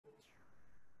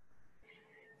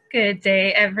Good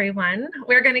day, everyone.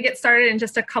 We're going to get started in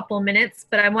just a couple minutes,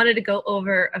 but I wanted to go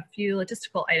over a few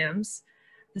logistical items.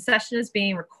 The session is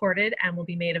being recorded and will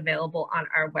be made available on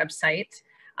our website.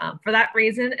 For that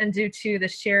reason, and due to the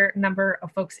sheer number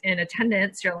of folks in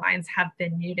attendance, your lines have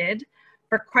been muted.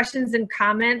 For questions and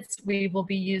comments, we will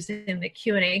be using the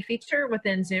Q&A feature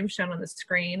within Zoom shown on the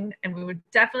screen, and we would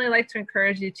definitely like to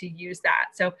encourage you to use that.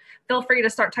 So feel free to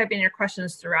start typing your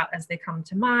questions throughout as they come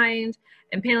to mind,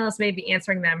 and panelists may be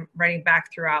answering them, writing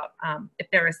back throughout. If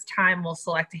there is time, we'll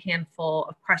select a handful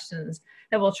of questions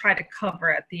that we'll try to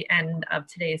cover at the end of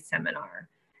today's seminar.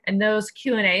 And those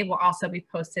Q&A will also be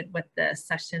posted with the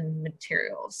session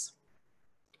materials.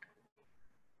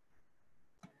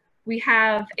 We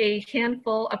have a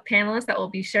handful of panelists that will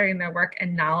be sharing their work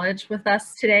and knowledge with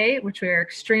us today, which we are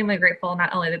extremely grateful,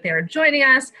 not only that they are joining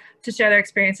us to share their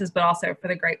experiences, but also for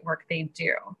the great work they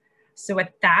do. So with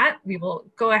that, we will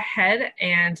go ahead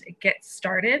and get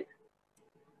started.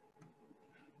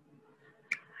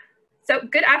 So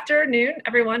good afternoon,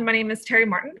 everyone. My name is Terry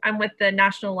Martin. I'm with the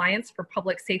National Alliance for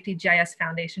Public Safety GIS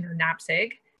Foundation, or NAPSG.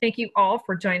 Thank you all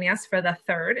for joining us for the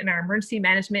third in our Emergency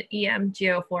Management EM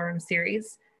Geo Forum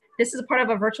series. This is a part of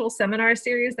a virtual seminar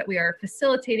series that we are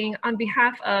facilitating on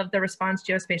behalf of the Response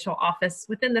Geospatial Office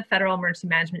within the Federal Emergency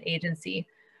Management Agency.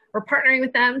 We're partnering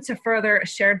with them to further a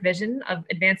shared vision of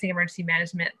advancing emergency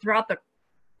management throughout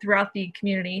the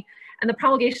community and the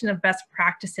promulgation of best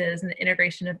practices and the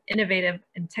integration of innovative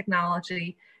and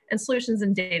technology and solutions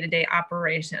in day-to-day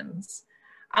operations.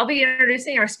 I'll be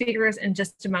introducing our speakers in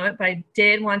just a moment, but I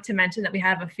did want to mention that we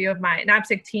have a few of my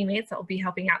NAPSG teammates that will be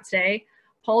helping out today.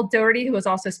 Paul Doherty, who is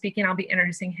also speaking, I'll be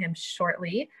introducing him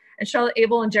shortly. And Charlotte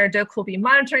Abel and Jared Doak will be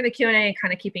monitoring the Q&A and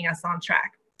kind of keeping us on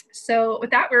track. So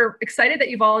with that, we're excited that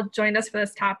you've all joined us for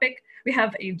this topic. We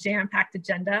have a jam-packed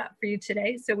agenda for you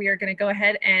today, so we are going to go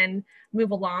ahead and move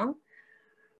along.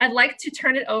 I'd like to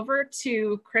turn it over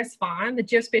to Chris Vaughn, the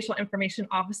Geospatial Information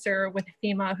Officer with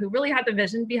FEMA, who really had the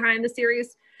vision behind the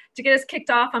series to get us kicked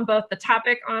off on both the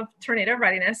topic of tornado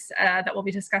readiness that we'll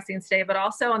be discussing today, but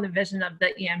also on the vision of the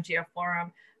EM Geo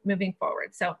Forum moving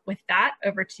forward. So with that,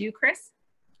 over to you, Chris.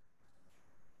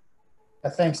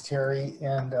 Thanks, Terry,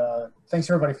 and thanks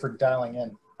everybody for dialing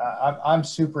in. I'm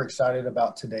super excited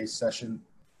about today's session.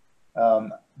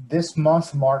 This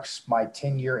month marks my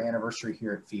 10-year anniversary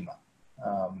here at FEMA.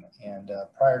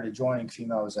 Prior to joining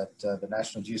FEMA, I was at the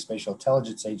National Geospatial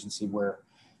Intelligence Agency, where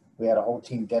we had a whole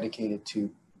team dedicated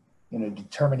to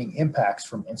determining impacts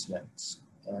from incidents.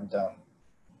 And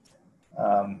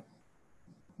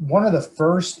one of the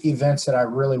first events that I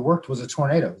really worked was a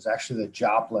tornado. It was actually the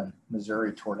Joplin,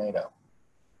 Missouri tornado.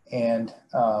 And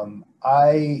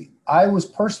I was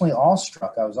personally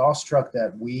awestruck. I was awestruck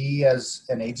that we as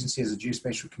an agency, as a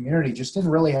geospatial community, just didn't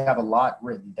really have a lot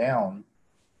written down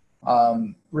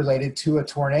related to a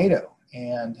tornado.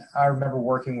 And I remember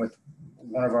working with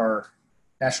one of our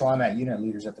National IMAT unit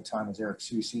leaders at the time, was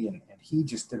Erickson, and he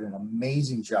just did an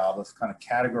amazing job of kind of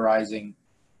categorizing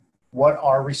what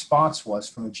our response was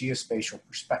from a geospatial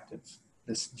perspective,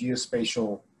 this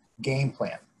geospatial game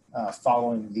plan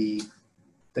following the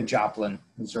Joplin,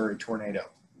 Missouri tornado.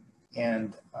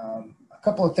 And a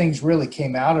couple of things really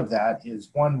came out of that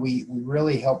is, one, we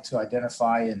really helped to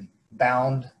identify and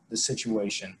bound the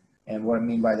situation. And what I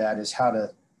mean by that is how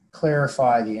to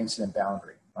clarify the incident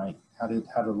boundary, right? How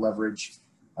to leverage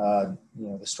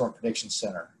the Storm Prediction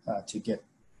Center to get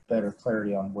better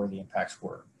clarity on where the impacts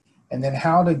were. And then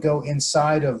how to go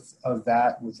inside of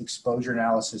that with exposure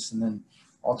analysis and then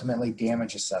ultimately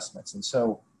damage assessments. And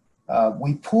so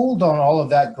we pulled on all of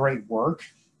that great work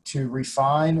to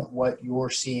refine what you're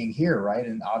seeing here, right?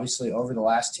 And obviously over the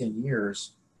last 10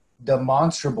 years,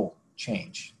 demonstrable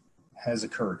change has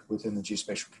occurred within the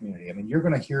geospatial community. I mean, you're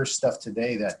going to hear stuff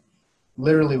today that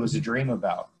literally was a dream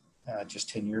about just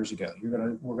 10 years ago.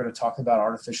 We're going to talk about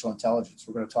artificial intelligence.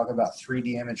 We're going to talk about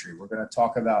 3D imagery. We're going to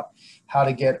talk about how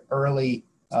to get early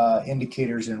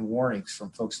indicators and warnings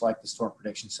from folks like the Storm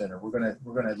Prediction Center. We're going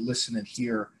to listen and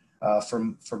hear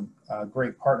from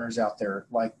great partners out there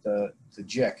like the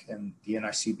JIC and the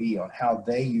NICB on how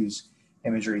they use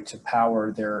imagery to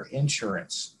power their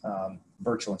insurance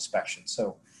virtual inspection.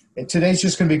 So today's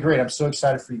just going to be great. I'm so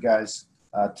excited for you guys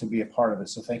to be a part of it.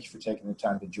 So thank you for taking the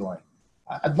time to join.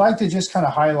 I'd like to just kind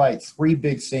of highlight three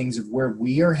big things of where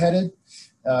we are headed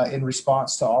in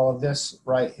response to all of this,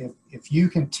 right? If you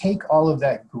can take all of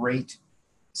that great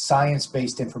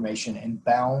science-based information and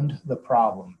bound the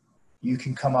problem, you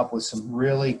can come up with some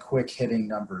really quick hitting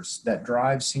numbers that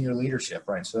drive senior leadership,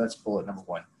 right? So that's bullet number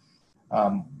one.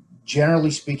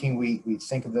 Generally speaking, we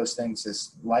think of those things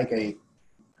as like a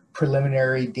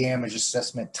preliminary damage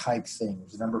assessment type thing.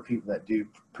 There's a number of people that do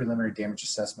preliminary damage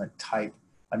assessment type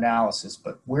analysis,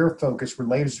 but we're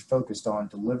laser focused on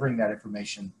delivering that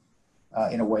information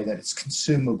in a way that it's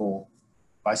consumable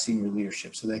by senior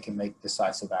leadership so they can make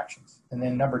decisive actions. And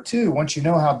then number two, once you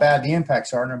know how bad the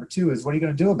impacts are, number two is what are you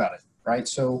going to do about it, right?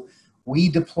 So we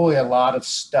deploy a lot of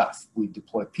stuff. We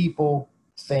deploy people,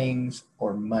 things,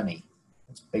 or money.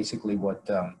 That's basically what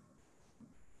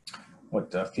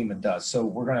FEMA does. So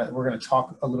we're gonna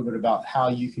talk a little bit about how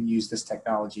you can use this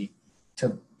technology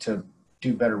to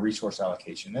do better resource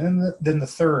allocation. And then the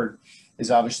third is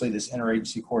obviously this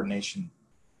interagency coordination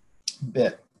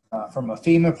bit. From a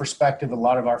FEMA perspective, a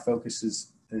lot of our focus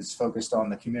is focused on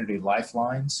the community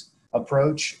lifelines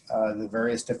approach, the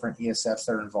various different ESFs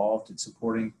that are involved in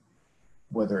supporting,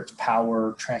 whether it's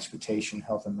power, transportation,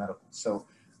 health, and medical. So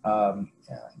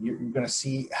you're going to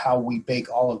see how we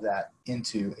bake all of that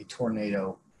into a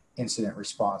tornado incident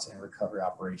response and recovery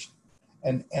operation.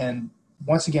 And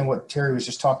once again, what Terry was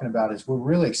just talking about is we're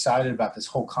really excited about this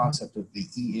whole concept of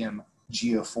the EM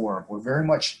Geoforum. We're very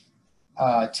much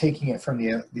taking it from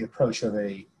the approach of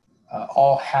a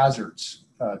all hazards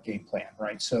game plan,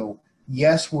 right? So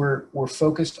yes, we're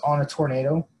focused on a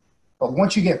tornado, but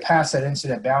once you get past that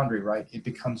incident boundary, right, it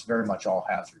becomes very much all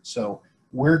hazards. So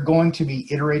we're going to be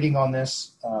iterating on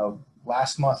this.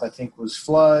 Last month, I think, was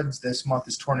floods. This month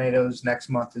is tornadoes. Next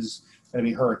month is going to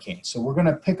be hurricanes. So we're going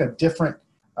to pick a different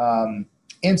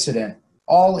incident,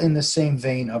 all in the same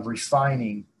vein of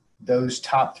refining those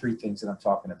top three things that I'm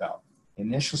talking about.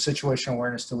 Initial situational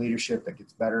awareness to leadership that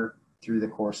gets better through the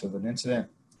course of an incident,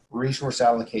 resource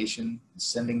allocation,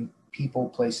 sending people,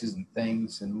 places, and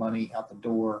things and money out the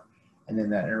door, and then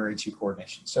that interagency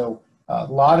coordination. So a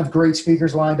lot of great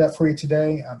speakers lined up for you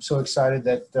today. I'm so excited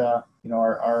that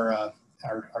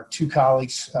our two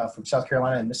colleagues from South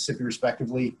Carolina and Mississippi,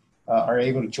 respectively, are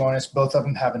able to join us. Both of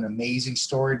them have an amazing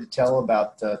story to tell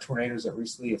about tornadoes that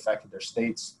recently affected their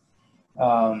states.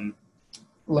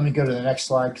 Let me go to the next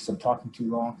slide because I'm talking too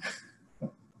long.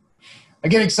 I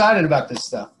get excited about this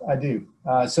stuff. I do.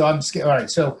 So I'm scared. All right.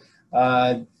 So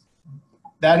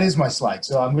that is my slide.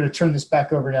 So I'm going to turn this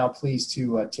back over now, please,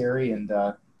 to Terry. And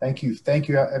thank you,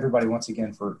 everybody, once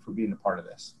again for being a part of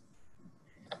this.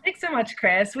 Thanks so much,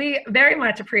 Chris. We very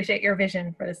much appreciate your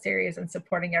vision for the series and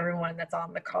supporting everyone that's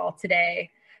on the call today.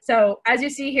 So as you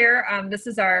see here, this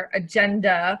is our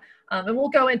agenda, and we'll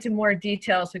go into more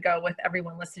detail as we go with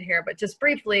everyone listed here. But just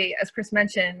briefly, as Chris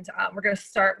mentioned, we're going to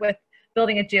start with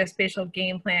building a geospatial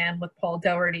game plan with Paul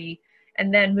Doherty,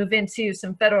 and then move into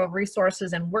some federal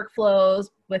resources and workflows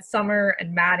with Summer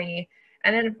and Maddie.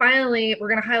 And then finally, we're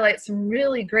going to highlight some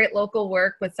really great local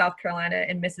work with South Carolina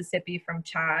and Mississippi from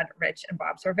Chad, Rich, and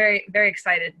Bob. So we're very, very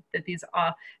excited that these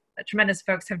tremendous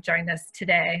folks have joined us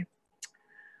today.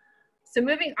 So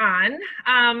moving on,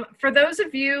 for those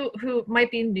of you who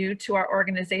might be new to our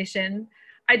organization,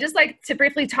 I'd just like to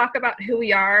briefly talk about who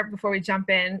we are before we jump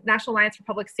in. National Alliance for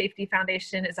Public Safety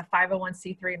Foundation is a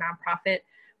 501c3 nonprofit.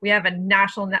 We have a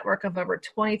national network of over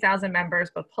 20,000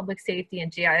 members, both public safety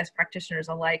and GIS practitioners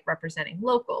alike, representing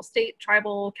local, state,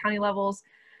 tribal, county levels.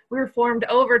 We were formed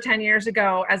over 10 years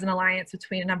ago as an alliance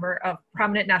between a number of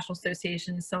prominent national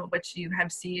associations, some of which you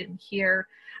have seen here,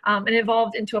 and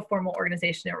evolved into a formal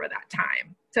organization over that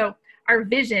time. So our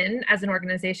vision as an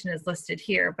organization is listed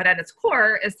here, but at its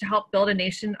core is to help build a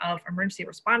nation of emergency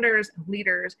responders and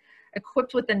leaders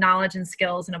equipped with the knowledge and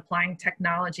skills in applying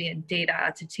technology and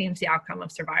data to change the outcome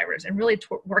of survivors and really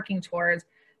working towards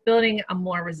building a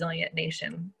more resilient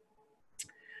nation.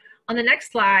 On the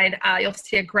next slide, you'll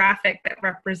see a graphic that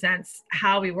represents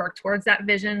how we work towards that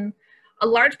vision. A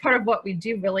large part of what we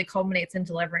do really culminates in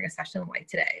delivering a session like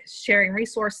today, sharing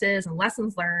resources and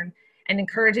lessons learned and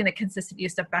encouraging the consistent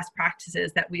use of best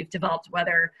practices that we've developed,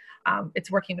 whether it's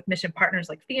working with mission partners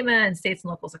like FEMA and states and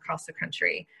locals across the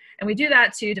country. And we do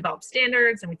that to develop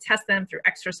standards, and we test them through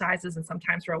exercises and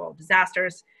sometimes real-world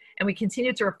disasters. And we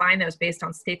continue to refine those based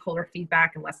on stakeholder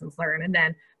feedback and lessons learned, and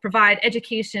then provide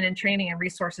education and training and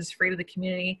resources free to the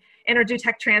community, and or do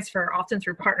tech transfer, often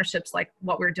through partnerships like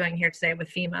what we're doing here today with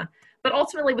FEMA, but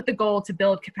ultimately with the goal to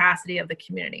build capacity of the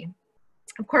community.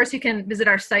 Of course, you can visit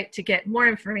our site to get more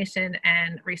information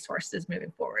and resources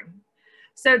moving forward.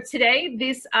 So today,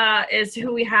 this is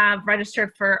who we have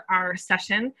registered for our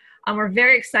session. We're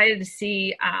very excited to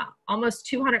see almost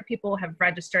 200 people have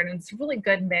registered, and it's a really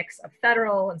good mix of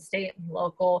federal and state and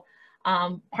local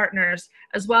partners,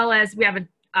 as well as we have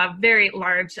a very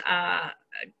large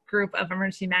group of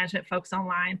emergency management folks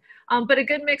online, but a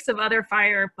good mix of other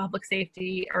fire, public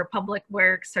safety, or public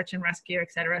works, search and rescue,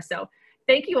 et cetera. So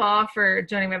Thank you all for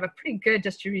joining. We have a pretty good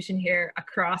distribution here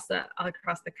across the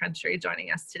country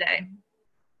joining us today.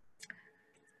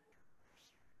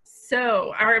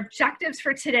 So our objectives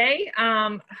for today,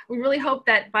 we really hope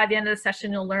that by the end of the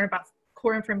session, you'll learn about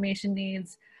core information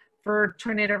needs for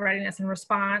tornado readiness and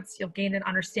response. You'll gain an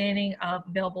understanding of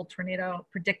available tornado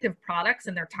predictive products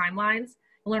and their timelines.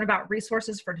 You'll learn about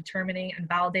resources for determining and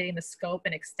validating the scope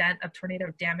and extent of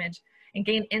tornado damage, and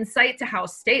gain insight to how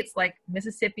states like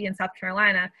Mississippi and South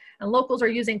Carolina and locals are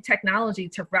using technology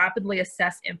to rapidly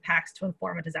assess impacts to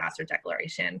inform a disaster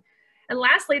declaration. And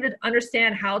lastly, to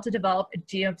understand how to develop a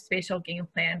geospatial game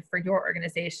plan for your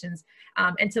organizations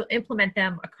and to implement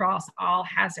them across all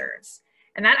hazards.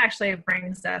 And that actually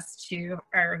brings us to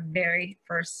our very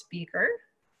first speaker.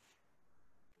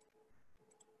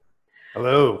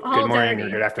 Hello, good morning Doherty. or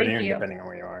good afternoon, depending on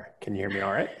where you are. Can you hear me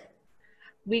all right?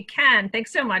 We can.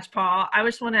 Thanks so much, Paul. I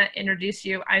just want to introduce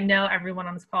you. I know everyone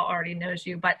on this call already knows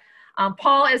you, but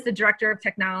Paul is the Director of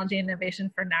Technology and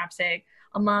Innovation for NAPSG.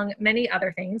 Among many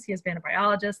other things, he has been a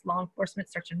biologist, law enforcement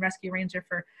search and rescue ranger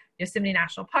for Yosemite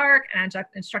National Park, an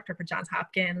adjunct instructor for Johns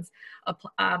Hopkins,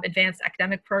 advanced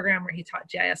academic program where he taught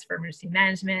GIS for emergency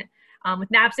management. With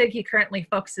NAPSG, he currently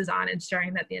focuses on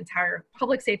ensuring that the entire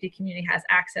public safety community has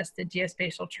access to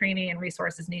geospatial training and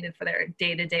resources needed for their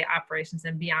day-to-day operations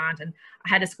and beyond. And I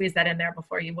had to squeeze that in there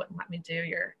before you wouldn't let me do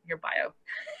your bio.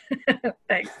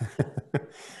 Thanks.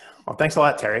 Well, thanks a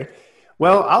lot, Terry.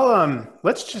 Well,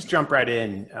 let's just jump right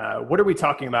in. What are we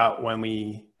talking about when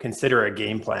we consider a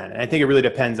game plan? And I think it really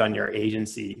depends on your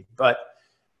agency, but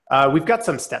we've got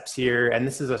some steps here, and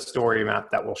this is a story map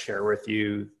that we'll share with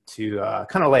you to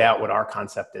kind of lay out what our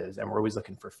concept is, and we're always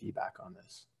looking for feedback on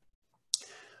this.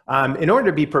 In order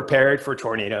to be prepared for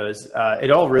tornadoes, it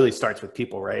all really starts with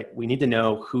people, right? We need to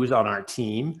know who's on our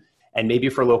team, and maybe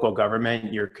for local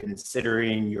government, you're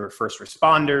considering your first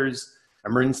responders,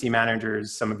 emergency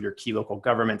managers, some of your key local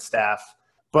government staff.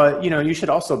 But you should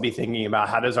also be thinking about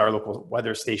how does our local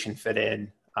weather station fit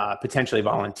in, potentially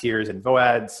volunteers and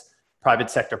VOADs, private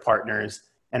sector partners,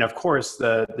 and of course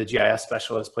the GIS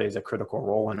specialist plays a critical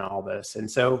role in all this. And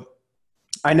so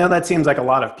I know that seems like a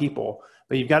lot of people,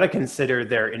 but you've got to consider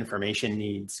their information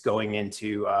needs going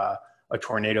into a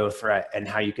tornado threat and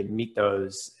how you can meet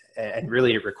those. And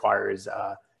really it requires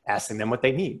asking them what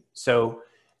they need. So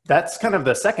that's kind of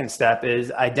the second step,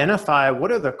 is identify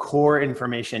what are the core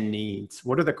information needs?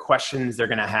 What are the questions they're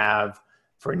gonna have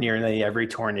for nearly every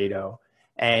tornado?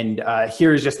 And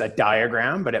here's just a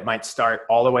diagram, but it might start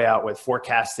all the way out with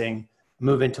forecasting,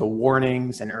 move into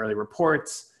warnings and early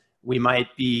reports. We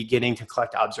might be getting to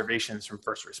collect observations from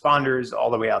first responders all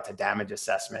the way out to damage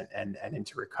assessment and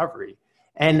into recovery.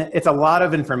 And it's a lot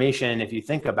of information, if you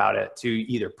think about it, to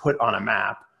either put on a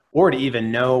map or to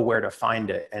even know where to find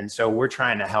it. And so we're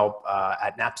trying to help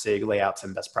at NAPSG lay out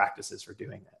some best practices for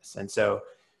doing this. And so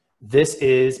this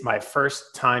is my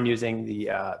first time using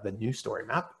the new story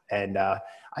map. And I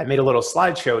made a little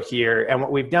slideshow here. And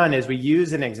what we've done is we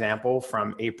use an example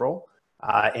from April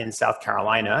in South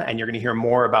Carolina. And you're gonna hear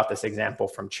more about this example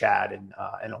from Chad in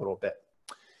a little bit.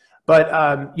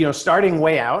 But starting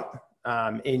way out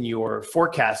in your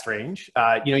forecast range,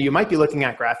 you might be looking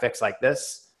at graphics like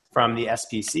this from the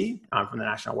SPC, from the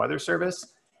National Weather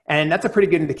Service. And that's a pretty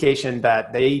good indication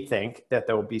that they think that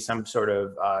there will be some sort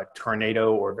of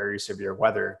tornado or very severe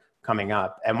weather coming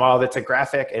up. And while that's a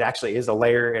graphic, it actually is a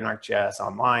layer in ArcGIS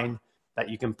Online that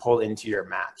you can pull into your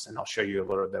maps. And I'll show you a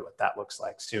little bit what that looks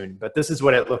like soon. But this is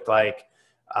what it looked like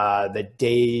the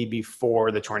day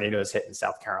before the tornadoes hit in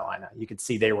South Carolina. You could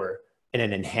see they were in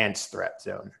an enhanced threat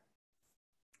zone.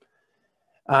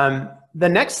 The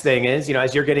next thing is,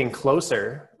 as you're getting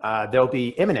closer, there'll be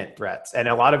imminent threats. And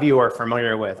a lot of you are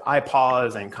familiar with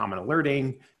IPAWS and common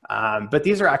alerting, but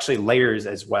these are actually layers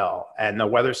as well. And the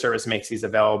Weather Service makes these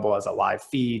available as a live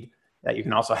feed that you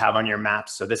can also have on your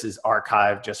maps. So this is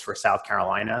archived just for South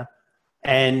Carolina.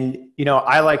 And,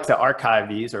 I like to archive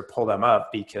these or pull them up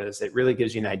because it really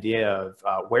gives you an idea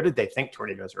of where did they think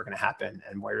tornadoes were going to happen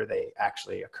and where do they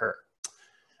actually occur.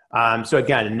 So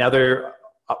again,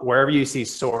 wherever you see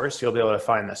source, you'll be able to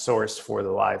find the source for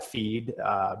the live feed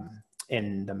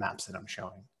in the maps that I'm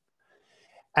showing.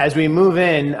 As we move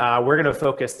in, we're going to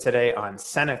focus today on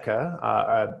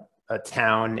Seneca, a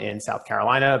town in South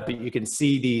Carolina, but you can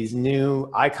see these new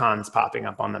icons popping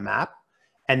up on the map.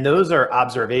 And those are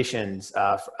observations,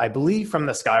 I believe, from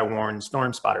the Skywarn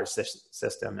Storm Spotter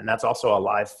system. And that's also a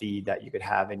live feed that you could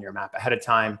have in your map ahead of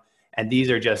time. And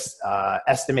these are just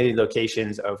estimated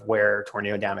locations of where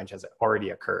tornado damage has already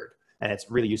occurred. And it's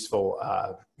really useful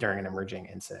during an emerging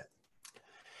incident.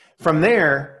 From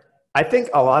there, I think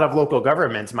a lot of local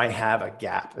governments might have a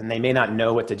gap and they may not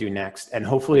know what to do next. And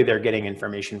hopefully they're getting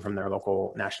information from their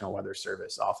local National Weather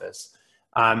Service office.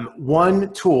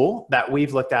 One tool that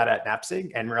we've looked at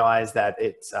NAPSG and realized that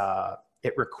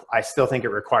I still think it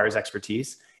requires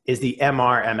expertise is the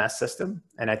MRMS system.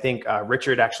 And I think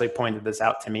Richard actually pointed this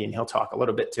out to me, and he'll talk a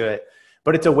little bit to it.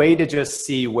 But it's a way to just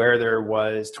see where there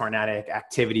was tornadic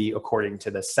activity according to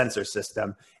the sensor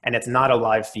system. And it's not a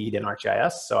live feed in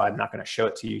ArcGIS, so I'm not going to show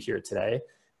it to you here today.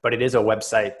 But it is a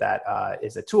website that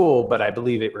is a tool, but I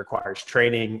believe it requires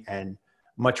training, and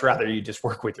much rather you just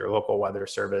work with your local weather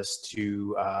service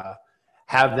to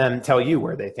have them tell you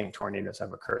where they think tornadoes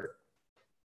have occurred.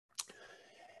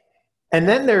 And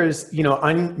then there's,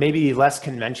 maybe less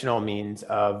conventional means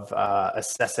of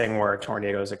assessing where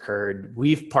tornadoes occurred.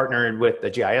 We've partnered with the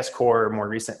GIS Corps more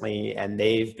recently, and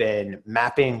they've been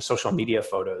mapping social media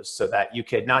photos so that you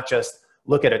could not just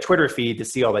look at a Twitter feed to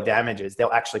see all the damages.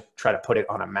 They'll actually try to put it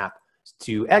on a map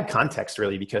to add context,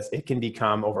 really, because it can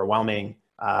become overwhelming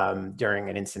during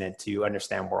an incident to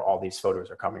understand where all these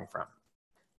photos are coming from.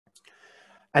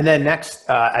 And then next,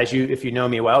 if you know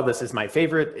me well, this is my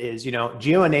favorite, is,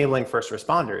 geo-enabling first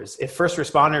responders. If first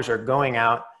responders are going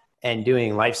out and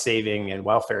doing life-saving and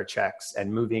welfare checks and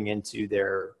moving into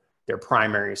their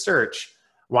primary search,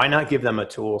 why not give them a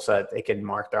tool so that they can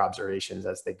mark their observations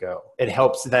as they go? It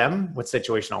helps them with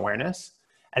situational awareness,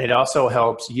 and it also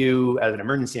helps you as an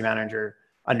emergency manager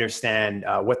understand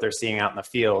what they're seeing out in the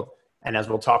field. And as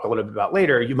we'll talk a little bit about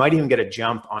later, you might even get a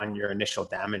jump on your initial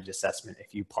damage assessment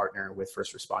if you partner with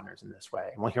first responders in this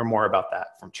way. And we'll hear more about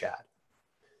that from Chad.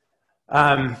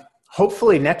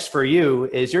 Hopefully next for you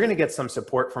is you're going to get some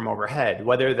support from overhead,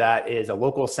 whether that is a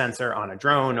local sensor on a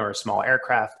drone or a small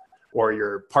aircraft, or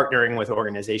you're partnering with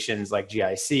organizations like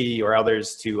GIC or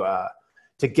others to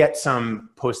get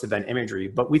some post-event imagery.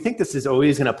 But we think this is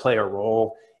always going to play a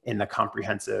role in the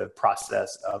comprehensive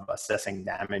process of assessing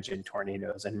damage in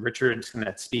tornadoes. And Richard's going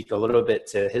to speak a little bit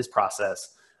to his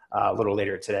process a little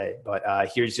later today. But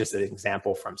here's just an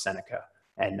example from Seneca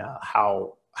and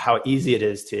how easy it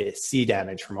is to see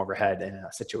damage from overhead in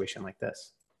a situation like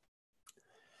this.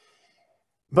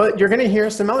 But you're going to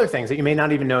hear some other things that you may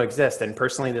not even know exist. And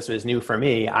personally, this was new for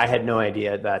me. I had no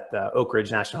idea that the Oak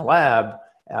Ridge National Lab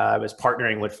was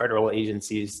partnering with federal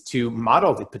agencies to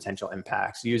model the potential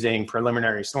impacts using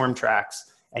preliminary storm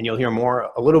tracks. And you'll hear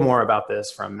a little more about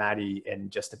this from Maddie in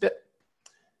just a bit.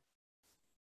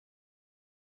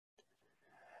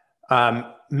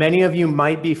 Many of you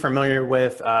might be familiar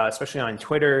with, especially on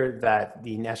Twitter, that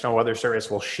the National Weather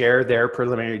Service will share their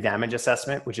preliminary damage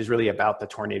assessment, which is really about the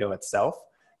tornado itself.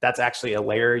 That's actually a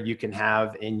layer you can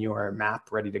have in your map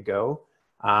ready to go.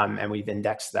 And we've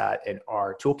indexed that in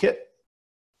our toolkit.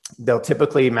 They'll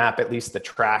typically map at least the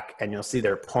track, and you'll see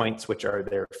their points, which are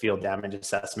their field damage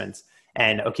assessments.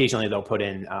 And occasionally they'll put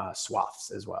in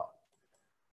swaths as well.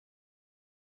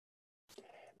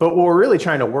 But what we're really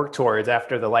trying to work towards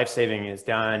after the life-saving is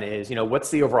done is, what's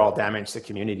the overall damage to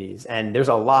communities? And there's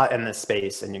a lot in this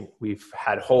space, and we've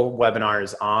had whole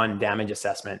webinars on damage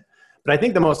assessment. But I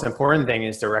think the most important thing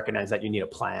is to recognize that you need a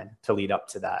plan to lead up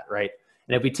to that, right?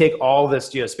 And if we take all this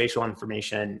geospatial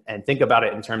information and think about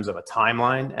it in terms of a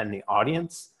timeline and the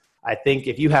audience, I think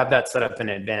if you have that set up in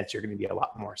advance, you're going to be a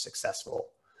lot more successful.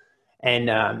 And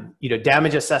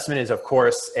damage assessment is, of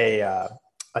course, a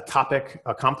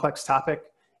complex topic.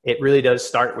 It really does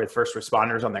start with first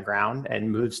responders on the ground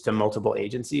and moves to multiple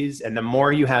agencies. And the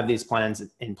more you have these plans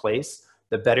in place,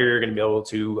 the better you're going to be able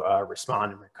to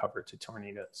respond and recover to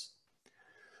tornadoes.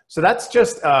 So that's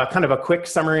just kind of a quick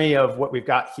summary of what we've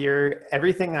got here.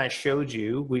 Everything I showed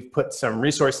you, we've put some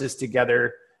resources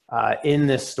together in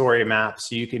this story map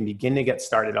so you can begin to get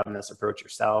started on this approach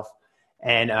yourself.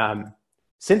 And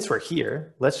since we're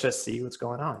here, let's just see what's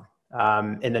going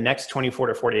on. In the next 24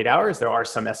 to 48 hours, there are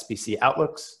some SPC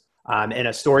outlooks. In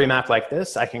a story map like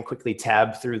this, I can quickly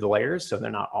tab through the layers so they're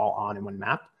not all on in one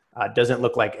map. Doesn't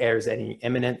look like there's any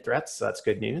imminent threats, so that's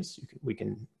good news. We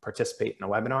can participate in a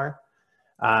webinar.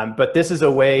 But this is a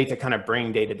way to kind of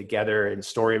bring data together, and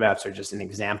story maps are just an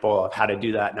example of how to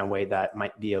do that in a way that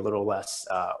might be a little less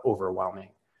overwhelming.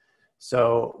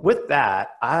 So with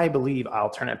that, I believe I'll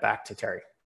turn it back to Terry.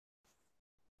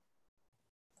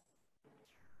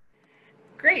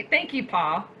 Great, thank you,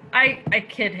 Paul. I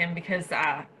kid him because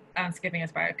I'm skipping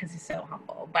his bio because he's so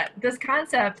humble. But this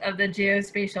concept of the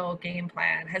geospatial game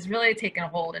plan has really taken a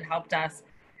hold and helped us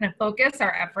kind of focus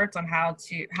our efforts on how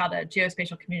the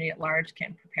geospatial community at large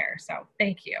can prepare. So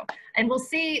thank you. And we'll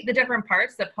see the different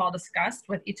parts that Paul discussed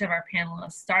with each of our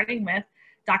panelists, starting with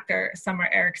Dr. Summer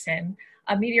Erickson.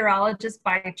 A meteorologist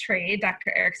by trade,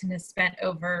 Dr. Erickson has spent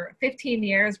over 15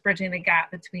 years bridging the gap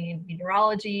between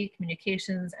meteorology,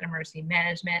 communications, and emergency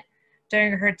management.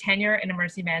 During her tenure in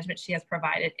emergency management, she has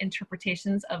provided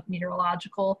interpretations of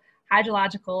meteorological,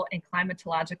 hydrological, and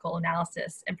climatological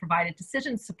analysis and provided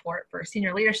decision support for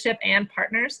senior leadership and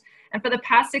partners. And for the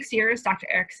past 6 years, Dr.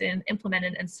 Erickson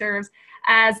implemented and serves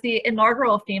as the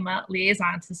inaugural FEMA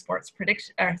liaison to Storm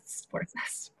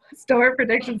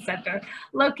Prediction Center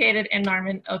located in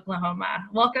Norman, Oklahoma.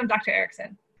 Welcome, Dr.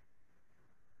 Erickson.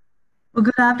 Well,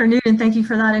 good afternoon, and thank you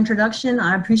for that introduction.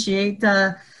 I appreciate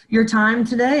your time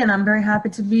today, and I'm very happy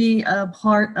to be a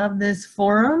part of this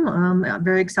forum. I'm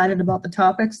very excited about the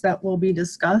topics that will be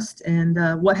discussed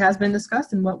and what has been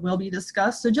discussed and what will be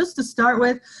discussed. So just to start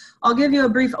with, I'll give you a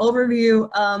brief overview.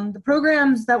 The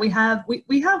programs that we have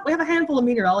a handful of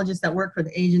meteorologists that work for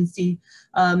the agency.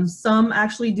 Some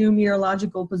actually do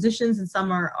meteorological positions and some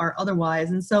are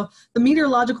otherwise. And so the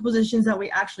meteorological positions that we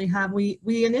actually have, we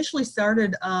initially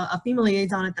started a FEMA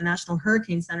liaison at the National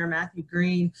Hurricane Center, Matthew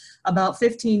Green, about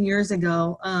 15 years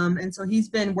ago. And so he's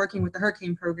been working with the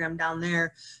hurricane program down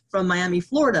there from Miami,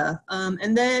 Florida.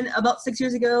 And then about 6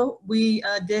 years ago, we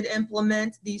did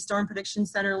implement the Storm Prediction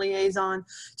Center liaison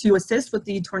to assist with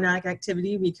the tornadic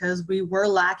activity because we were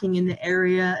lacking in the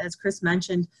area, as Chris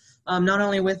mentioned, not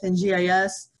only within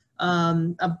GIS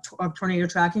of tornado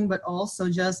tracking, but also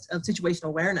just of situational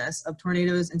awareness of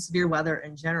tornadoes and severe weather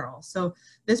in general. So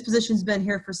this position's been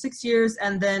here for 6 years,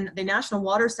 and then the National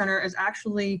Water Center is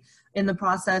actually in the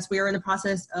process. We are in the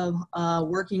process of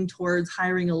working towards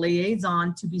hiring a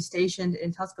liaison to be stationed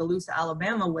in Tuscaloosa,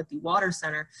 Alabama with the Water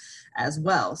Center as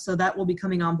well. So that will be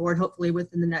coming on board hopefully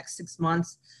within the next 6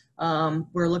 months.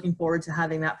 We're looking forward to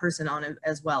having that person on it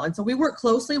as well. And so we work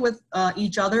closely with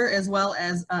each other, as well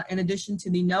as in addition to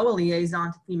the NOAA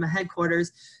liaison to FEMA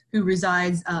headquarters, who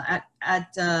resides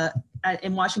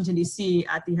in Washington, D.C.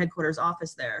 at the headquarters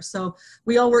office there. So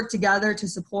we all work together to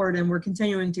support, and we're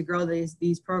continuing to grow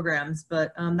these programs.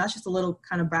 But that's just a little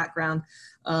kind of background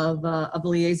of the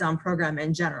liaison program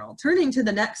in general. Turning to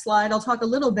the next slide, I'll talk a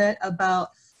little bit about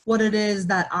what it is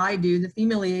that I do, the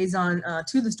FEMA liaison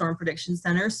to the Storm Prediction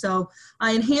Center. So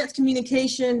I enhance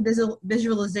communication,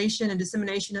 visualization, and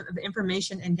dissemination of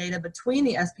information and data between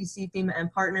the SPC, FEMA,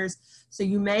 and partners. So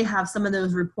you may have some of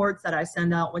those reports that I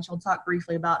send out, which I'll talk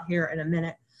briefly about here in a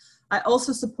minute. I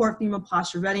also support FEMA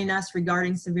posture readiness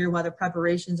regarding severe weather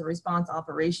preparations and response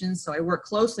operations. So I work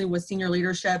closely with senior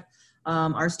leadership,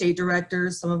 our state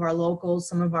directors, some of our locals,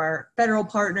 some of our federal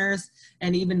partners,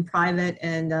 and even private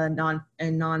and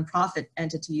non-profit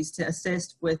entities to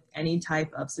assist with any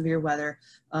type of severe weather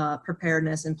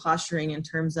preparedness and posturing in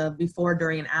terms of before,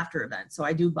 during, and after events. So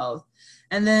I do both.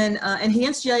 And then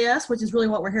enhanced GIS, which is really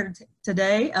what we're here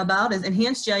today about, is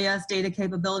enhanced GIS data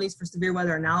capabilities for severe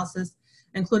weather analysis,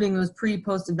 including those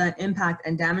pre-post event impact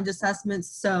and damage assessments.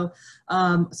 So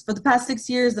for the past 6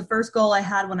 years, the first goal I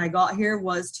had when I got here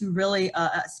was to really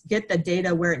get the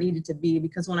data where it needed to be,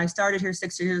 because when I started here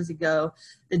 6 years ago,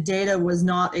 the data was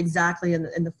not exactly in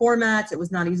the formats, it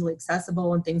was not easily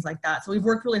accessible and things like that. So we've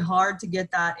worked really hard to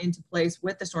get that into place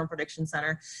with the Storm Prediction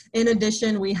Center. In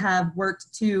addition, we have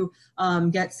worked to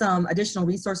get some additional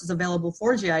resources available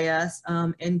for GIS,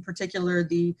 in particular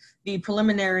the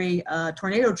preliminary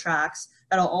tornado tracks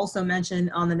that I'll also mention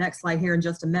on the next slide here in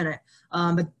just a minute.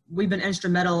 But we've been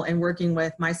instrumental in working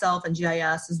with myself and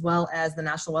GIS, as well as the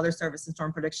National Weather Service and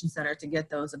Storm Prediction Center, to get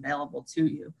those available to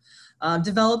you.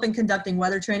 Develop and conducting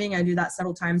weather training, I do that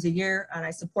several times a year, and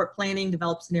I support planning,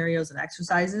 develop scenarios and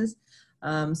exercises.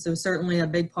 So certainly a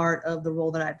big part of the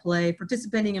role that I play,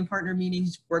 participating in partner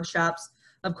meetings, workshops,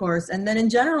 of course. And then in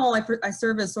general, I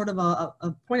serve as sort of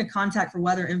a point of contact for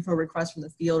weather info requests from the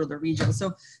field or the region.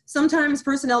 So sometimes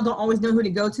personnel don't always know who to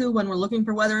go to when we're looking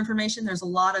for weather information. There's a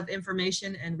lot of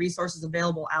information and resources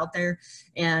available out there,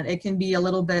 and it can be a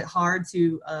little bit hard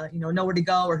to know where to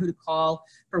go or who to call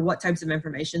for what types of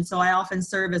information. So I often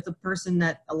serve as the person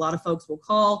that a lot of folks will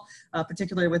call,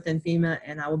 particularly within FEMA,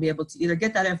 and I will be able to either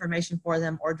get that information for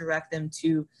them or direct them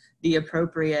to the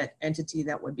appropriate entity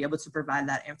that would be able to provide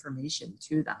that information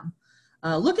to them.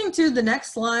 Looking to the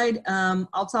next slide,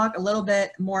 I'll talk a little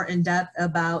bit more in depth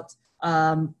about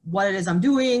what it is I'm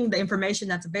doing, the information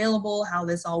that's available, how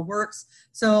this all works.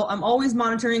 So I'm always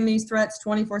monitoring these threats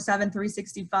 24/7,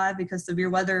 365, because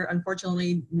severe weather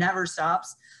unfortunately never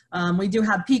stops. We do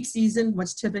have peak season,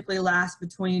 which typically lasts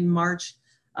between March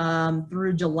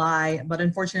through July, but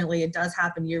unfortunately it does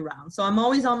happen year round. So I'm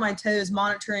always on my toes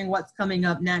monitoring what's coming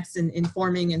up next and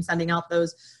informing and sending out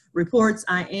those reports.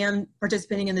 I am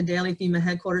participating in the daily FEMA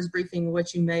headquarters briefing,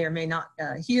 which you may or may not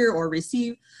hear or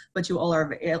receive, but you all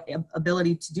are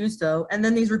ability to do so. And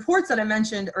then these reports that I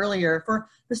mentioned earlier, for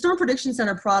the Storm Prediction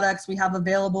Center products we have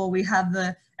available, we have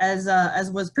the,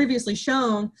 as was previously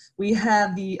shown, we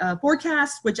have the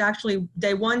forecast, which actually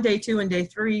day 1, day 2, and day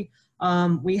 3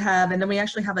 we have, and then we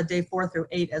actually have a day 4 through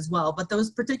 8 as well. But those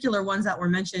particular ones that were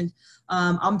mentioned,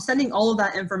 I'm sending all of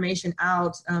that information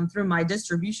out through my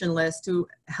distribution list to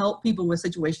help people with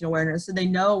situation awareness so they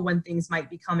know when things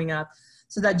might be coming up,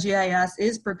 so that GIS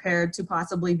is prepared to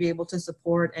possibly be able to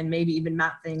support and maybe even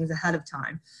map things ahead of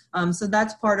time. So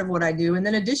that's part of what I do. And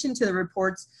then in addition to the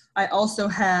reports, I also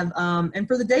have, and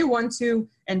for the day 1, 2,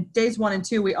 and days 1 and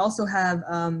 2, we also have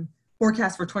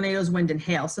forecasts for tornadoes, wind, and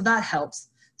hail. So that helps.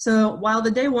 So while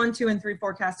the day 1, 2, and 3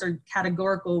 forecasts are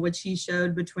categorical, which he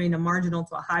showed between a marginal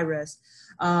to a high risk,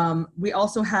 we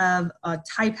also have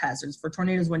type hazards for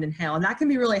tornadoes, wind, and hail. And that can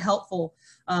be really helpful,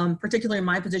 particularly in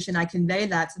my position. I convey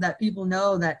that so that people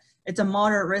know that it's a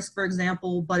moderate risk, for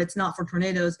example, but it's not for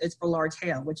tornadoes, it's for large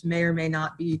hail, which may or may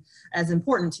not be as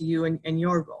important to you in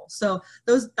your role. So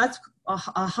that's a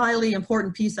highly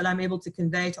important piece that I'm able to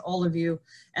convey to all of you.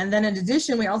 And then in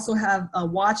addition, we also have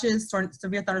watches,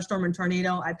 severe thunderstorm and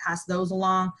tornado. I pass those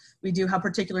along. We do have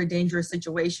particularly dangerous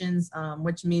situations,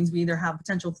 which means we either have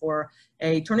potential for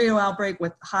a tornado outbreak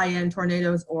with high-end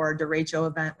tornadoes or a derecho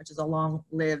event, which is a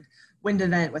long-lived wind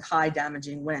event with high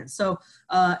damaging winds. So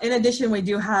in addition, I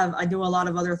do a lot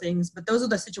of other things, but those are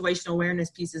the situational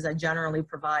awareness pieces I generally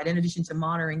provide, in addition to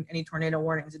monitoring any tornado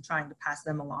warnings and trying to pass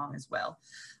them along as well.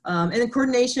 And then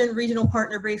coordination, regional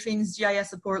partner briefings,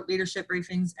 GIS support, leadership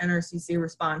briefings, NRCC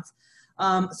response.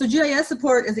 So GIS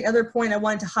support is the other point I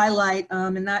wanted to highlight,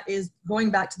 and that is going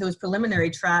back to those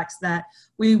preliminary tracks that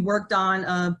we worked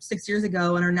on 6 years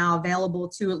ago and are now available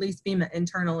to at least FEMA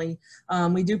internally.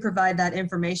 We do provide that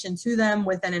information to them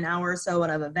within an hour or so of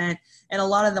an event, and a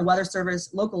lot of the weather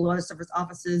service, local weather service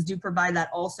offices do provide that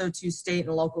also to state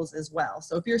and locals as well.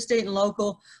 So if you're state and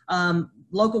local,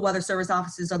 local weather service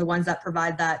offices are the ones that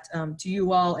provide that to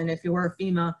you all, and if you're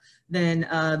FEMA, then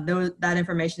that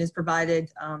information is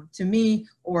provided to me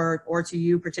or to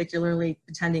you, particularly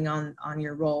depending on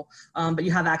your role. But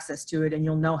you have access to it and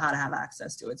you'll know how to have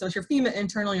access to it. So if you're FEMA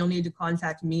internal, you'll need to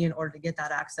contact me in order to get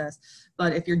that access.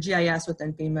 But if you're GIS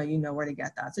within FEMA, you know where to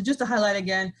get that. So just to highlight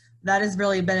again, that has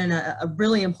really been a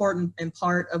really important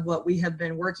part of what we have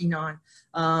been working on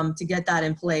to get that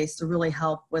in place to really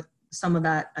help with some of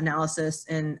that analysis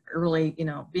and early,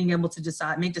 being able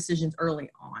to make decisions early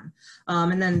on.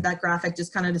 And then that graphic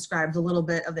just kind of describes a little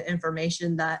bit of the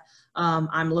information that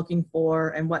I'm looking for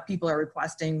and what people are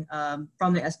requesting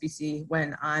from the SPC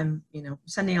when I'm,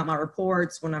 sending out my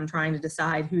reports, when I'm trying to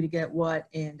decide who to get what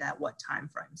and at what time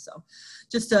frame. So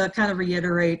just to kind of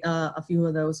reiterate a few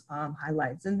of those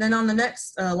highlights. And then on the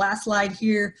next last slide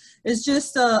here is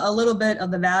just a little bit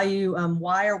of the value.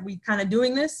 Why are we kind of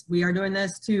doing this? We are doing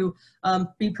this to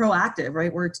be proactive,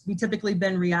 right? We typically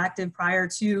been reactive prior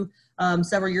to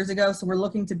several years ago. So we're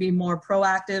looking to be more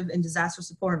proactive in disaster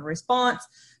support and response,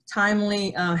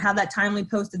 timely, have that timely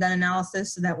post-event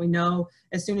analysis so that we know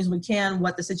as soon as we can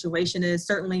what the situation is,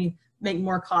 certainly make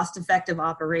more cost-effective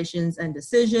operations and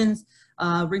decisions,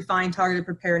 refine targeted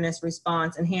preparedness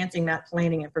response, enhancing that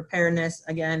planning and preparedness.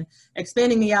 Again,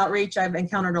 expanding the outreach. I've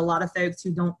encountered a lot of folks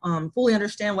who don't fully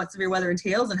understand what severe weather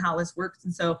entails and how this works.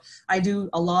 And so I do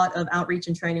a lot of outreach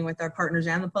and training with our partners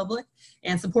and the public,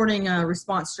 and supporting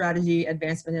response strategy,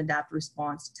 advancement, and adaptive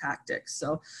response tactics.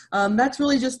 So that's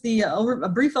really just a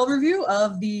brief overview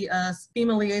of the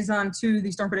FEMA liaison to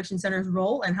the Storm Prediction Center's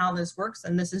role and how this works.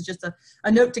 And this is just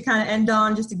a note to kind of end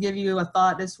on, just to give you a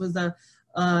thought. This was a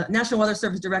National Weather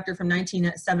Service director from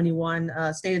 1971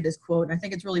 stated this quote, and I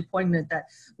think it's really poignant that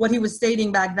what he was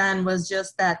stating back then was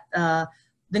just that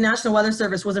the National Weather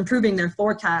Service was improving their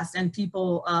forecast and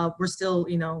people were still,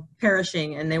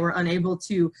 perishing, and they were unable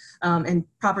to, and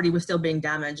property was still being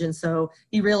damaged. And so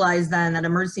he realized then that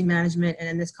emergency management, and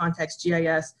in this context,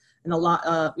 GIS, and a lot,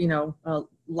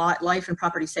 life and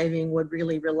property saving would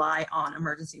really rely on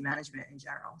emergency management in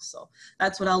general. So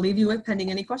that's what I'll leave you with,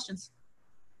 pending any questions.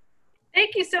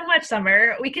 Thank you so much,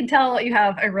 Summer. We can tell you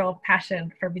have a real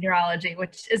passion for meteorology,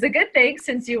 which is a good thing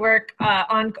since you work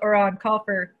on call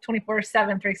for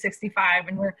 24/7, 365,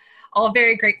 and we're all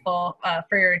very grateful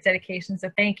for your dedication, so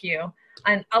thank you.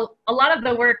 And a lot of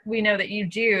the work we know that you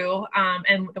do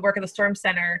and the work of the Storm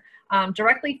Center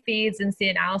directly feeds into the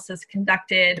analysis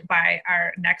conducted by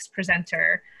our next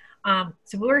presenter.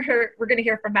 So we're going to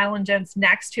hear from Madeline Jones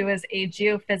next, who is a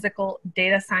geophysical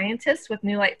data scientist with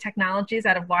New Light Technologies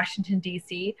out of Washington,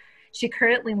 D.C. She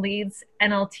currently leads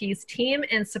NLT's team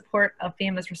in support of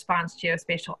FEMA's Response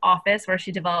Geospatial Office, where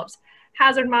she develops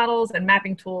hazard models and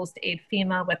mapping tools to aid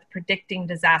FEMA with predicting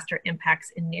disaster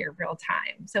impacts in near real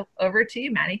time. So over to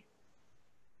you, Maddie.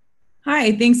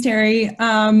 Hi, thanks, Terry.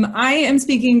 I am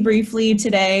speaking briefly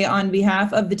today on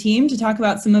behalf of the team to talk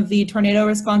about some of the tornado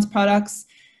response products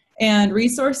and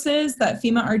resources that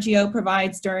FEMA RGO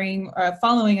provides during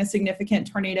following a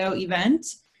significant tornado event.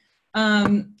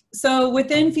 So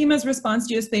within FEMA's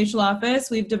Response Geospatial Office,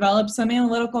 we've developed some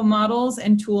analytical models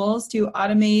and tools to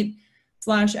automate /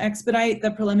 expedite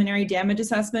the preliminary damage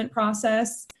assessment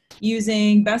process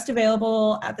using best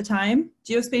available at the time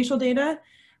geospatial data.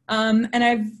 And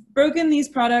I've broken these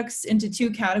products into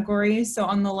two categories. So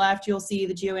on the left, you'll see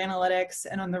the geoanalytics,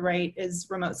 and on the right is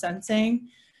remote sensing.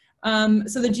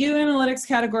 So the geoanalytics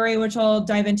category, which I'll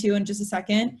dive into in just a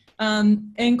second,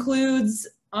 includes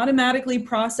automatically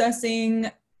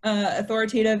processing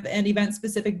authoritative and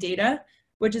event-specific data,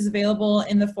 which is available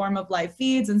in the form of live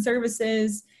feeds and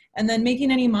services, and then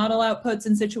making any model outputs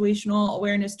and situational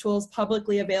awareness tools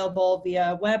publicly available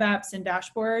via web apps and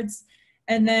dashboards.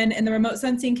 And then in the remote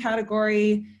sensing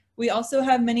category, we also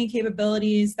have many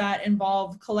capabilities that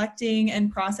involve collecting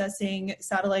and processing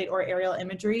satellite or aerial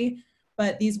imagery,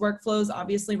 but these workflows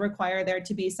obviously require there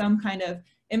to be some kind of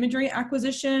imagery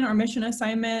acquisition or mission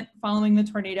assignment following the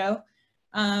tornado.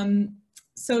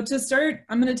 So to start,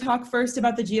 I'm going to talk first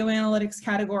about the geoanalytics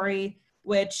category,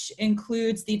 which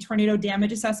includes the tornado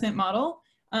damage assessment model.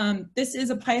 This is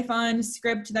a Python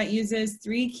script that uses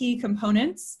 3 key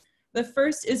components. The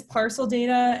first is parcel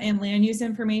data and land use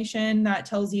information that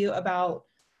tells you about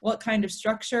what kind of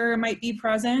structure might be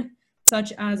present,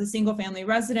 such as a single family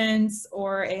residence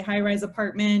or a high-rise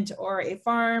apartment or a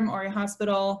farm or a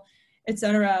hospital,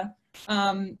 etc.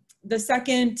 The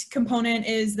second component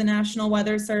is the National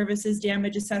Weather Service's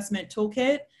Damage Assessment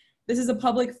Toolkit. This is a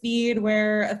public feed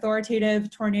where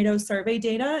authoritative tornado survey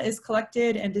data is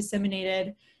collected and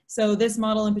disseminated. So this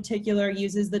model in particular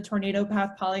uses the tornado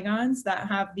path polygons that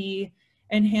have the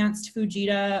enhanced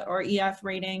Fujita or EF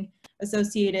rating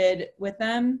associated with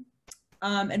them.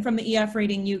 And from the EF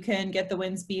rating, you can get the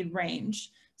wind speed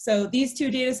range. So these two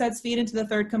data sets feed into the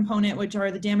third component, which are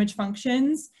the damage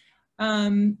functions,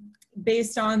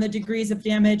 based on the degrees of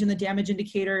damage and the damage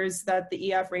indicators that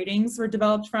the EF ratings were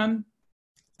developed from.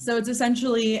 So it's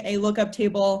essentially a lookup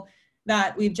table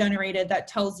that we've generated that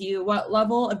tells you what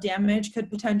level of damage could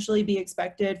potentially be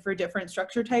expected for different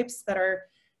structure types that are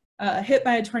hit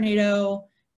by a tornado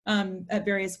at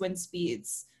various wind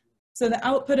speeds. So the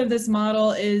output of this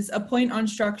model is a point on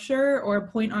structure or a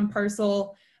point on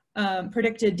parcel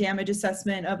predicted damage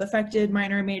assessment of affected,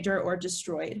 minor, major, or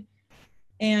destroyed.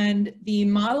 And the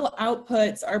model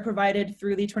outputs are provided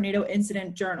through the Tornado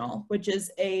Incident Journal, which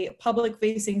is a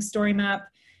public-facing story map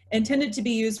intended to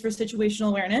be used for situational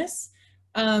awareness.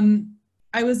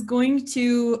 I was going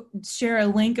to share a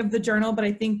link of the journal, but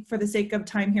I think for the sake of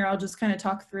time here, I'll just kind of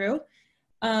talk through.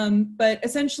 But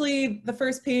essentially, the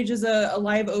first page is a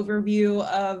live overview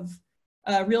of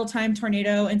real-time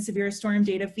tornado and severe storm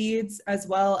data feeds, as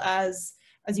well as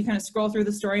you kind of scroll through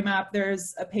the story map,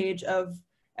 there's a page of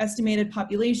estimated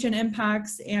population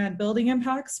impacts and building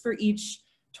impacts for each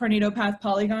tornado path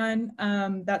polygon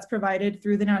that's provided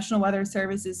through the National Weather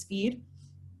Service's feed.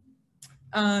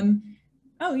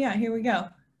 Oh yeah, here we go.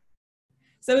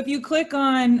 So if you click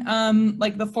on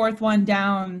like the fourth one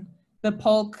down, the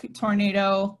Polk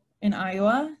tornado in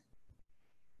Iowa,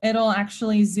 it'll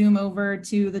actually zoom over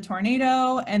to the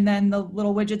tornado, and then the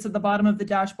little widgets at the bottom of the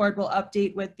dashboard will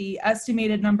update with the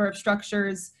estimated number of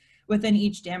structures within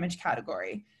each damage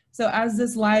category. So as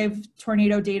this live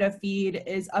tornado data feed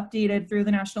is updated through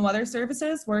the National Weather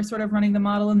Services, we're sort of running the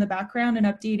model in the background and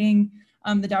updating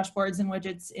the dashboards and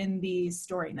widgets in the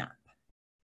story map.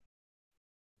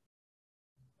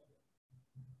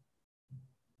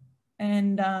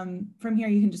 And from here,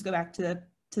 you can just go back to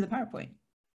the PowerPoint.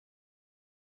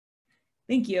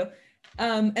 Thank you.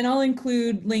 And I'll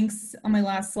include links on my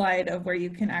last slide of where you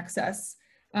can access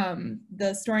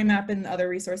the story map and other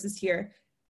resources here.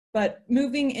 But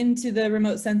moving into the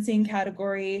remote sensing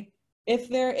category, if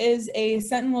there is a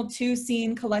Sentinel-2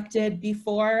 scene collected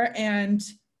before and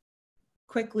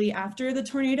quickly after the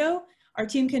tornado, our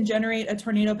team can generate a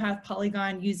tornado path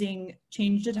polygon using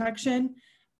change detection.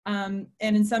 And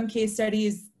in some case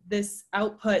studies, this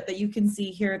output that you can see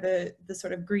here, the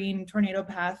sort of green tornado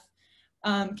path,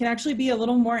 can actually be a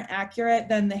little more accurate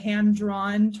than the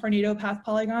hand-drawn tornado path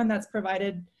polygon that's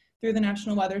provided through the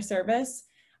National Weather Service.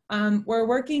 We're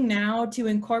working now to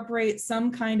incorporate some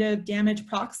kind of damage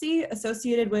proxy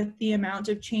associated with the amount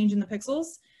of change in the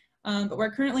pixels. But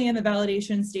we're currently in the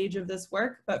validation stage of this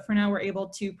work, but for now we're able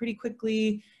to pretty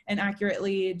quickly and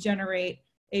accurately generate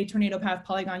a tornado path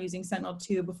polygon using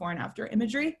Sentinel-2 before and after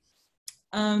imagery.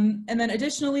 And then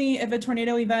additionally, if a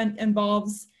tornado event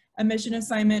involves a mission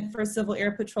assignment for Civil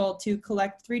Air Patrol to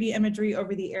collect 3D imagery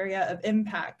over the area of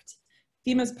impact,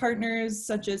 FEMA's partners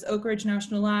such as Oak Ridge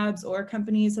National Labs or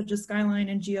companies such as Skyline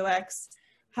and GeoX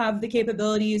have the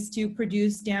capabilities to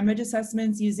produce damage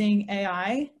assessments using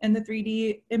AI and the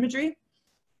 3D imagery.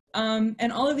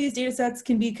 And all of these data sets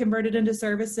can be converted into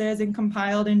services and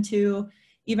compiled into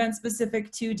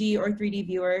event-specific 2D or 3D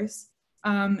viewers.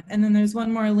 And then there's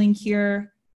one more link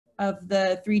here of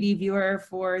the 3D viewer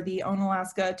for the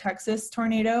Onalaska, Texas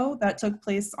tornado that took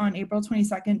place on April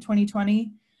 22nd,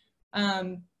 2020.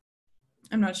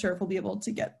 I'm not sure if we'll be able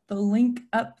to get the link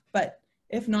up, but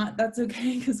if not, that's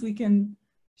okay because we can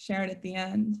share it at the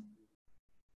end.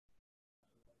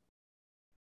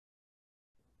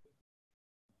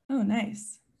 Oh,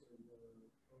 nice.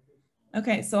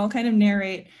 Okay, so I'll kind of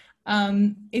narrate.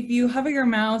 If you hover your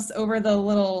mouse over the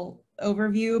little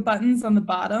overview buttons on the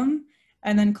bottom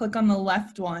and then click on the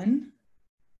left one,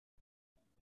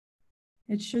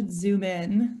 it should zoom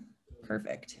in.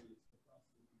 Perfect.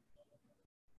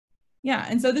 Yeah,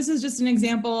 and so this is just an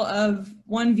example of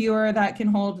one viewer that can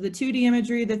hold the 2D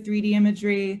imagery, the 3D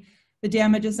imagery, the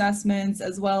damage assessments,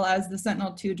 as well as the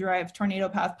Sentinel-2 derived tornado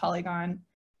path polygon.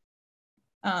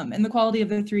 And the quality of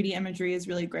the 3D imagery is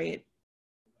really great.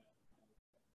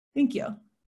 Thank you.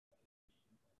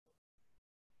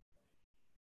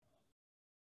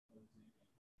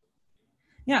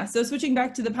 Yeah, so switching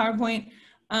back to the PowerPoint,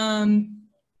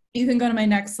 you can go to my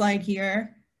next slide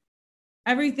here.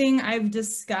 Everything I've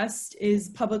discussed is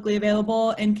publicly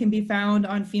available and can be found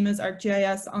on FEMA's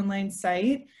ArcGIS online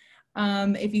site.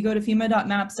 If you go to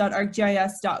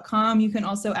fema.maps.arcgis.com, you can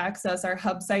also access our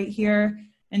hub site here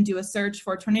and do a search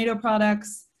for tornado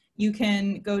products. You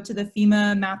can go to the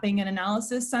FEMA Mapping and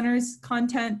Analysis Center's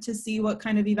content to see what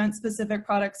kind of event-specific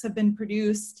products have been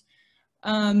produced.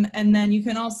 And then you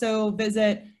can also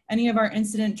visit any of our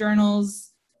incident journals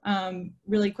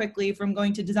really quickly from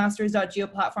going to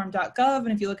disasters.geoplatform.gov.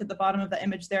 And if you look at the bottom of the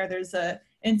image there, there's an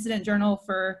incident journal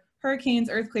for hurricanes,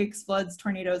 earthquakes, floods,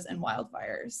 tornadoes, and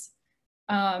wildfires.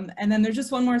 And then there's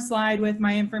just one more slide with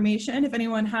my information. If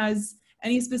anyone has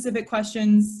any specific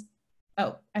questions,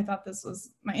 oh, I thought this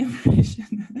was my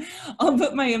information. I'll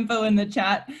put my info in the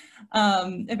chat.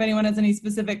 If anyone has any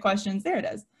specific questions, there it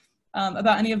is,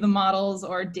 about any of the models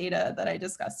or data that I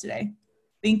discussed today.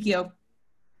 Thank you.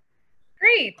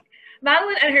 Great.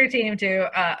 Madeline and her team do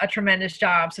a tremendous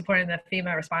job supporting the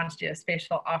FEMA Response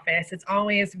Geospatial Office. It's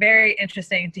always very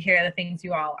interesting to hear the things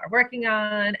you all are working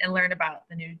on and learn about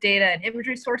the new data and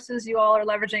imagery sources you all are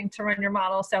leveraging to run your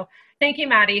model. So thank you,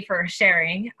 Maddie, for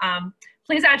sharing.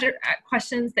 Please add your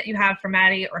questions that you have for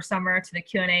Maddie or Summer to the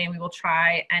Q&A, and we will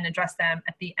try and address them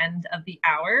at the end of the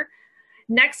hour.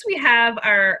 Next, we have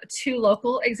our two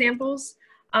local examples.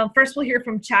 First, we'll hear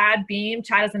from Chad Beam.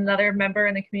 Chad is another member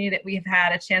in the community that we have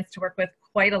had a chance to work with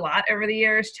quite a lot over the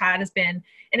years. Chad has been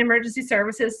in emergency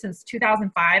services since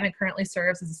 2005 and currently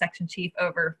serves as a section chief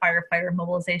over firefighter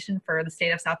mobilization for the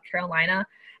state of South Carolina.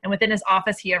 And within his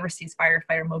office, he oversees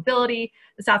firefighter mobility,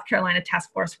 the South Carolina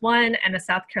Task Force 1, and the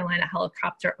South Carolina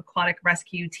Helicopter Aquatic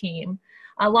Rescue Team.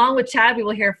 Along with Chad, we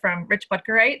will hear from Rich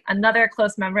Butgereit, another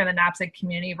close member in the NAPSG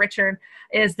community. Richard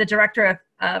is the director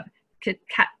of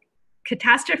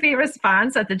Catastrophe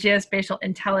Response at the Geospatial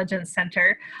Intelligence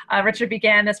Center. Richard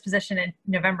began this position in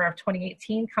November of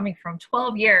 2018, coming from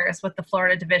 12 years with the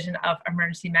Florida Division of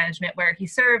Emergency Management, where he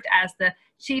served as the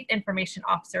Chief Information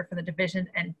Officer for the Division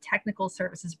and Technical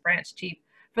Services Branch Chief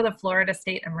for the Florida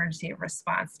State Emergency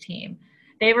Response Team.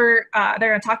 They're going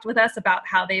to talk with us about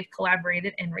how they've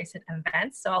collaborated in recent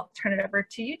events. So I'll turn it over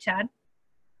to you, Chad.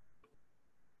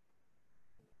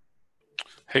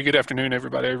 Hey, good afternoon,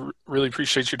 everybody. I really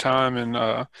appreciate your time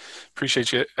and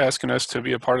appreciate you asking us to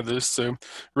be a part of this. So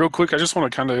real quick, I just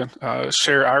want to kind of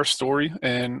share our story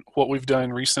and what we've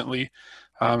done recently.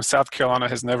 South Carolina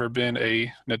has never been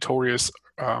a notorious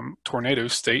tornado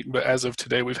state, but as of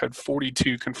today, we've had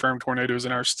 42 confirmed tornadoes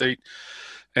in our state.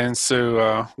 And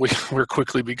so we're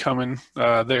quickly becoming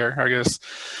there, I guess.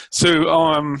 So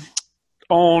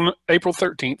on April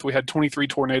 13th, we had 23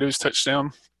 tornadoes touch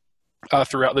down.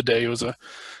 Throughout the day. It was a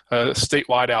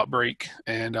statewide outbreak,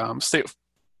 and our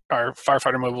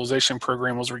firefighter mobilization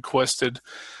program was requested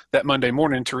that Monday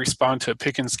morning to respond to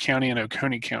Pickens County and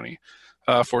Oconee County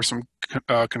for some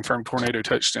confirmed tornado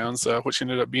touchdowns, which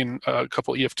ended up being a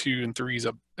couple EF2 and 3s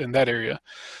up in that area.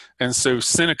 And so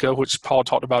Seneca, which Paul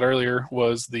talked about earlier,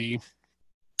 was the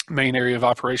main area of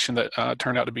operation that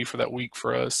turned out to be for that week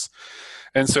for us.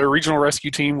 And so a regional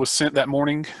rescue team was sent that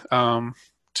morning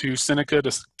to Seneca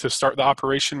to start the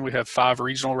operation. We have 5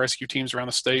 regional rescue teams around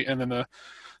the state, and then the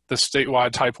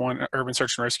statewide Type 1 urban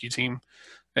search and rescue team.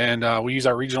 And we use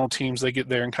our regional teams. They get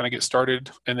there and kind of get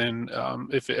started. And then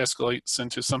if it escalates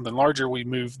into something larger, we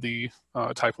move the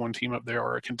Type 1 team up there,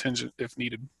 or a contingent if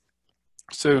needed.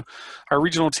 So our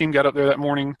regional team got up there that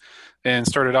morning and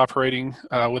started operating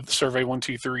with Survey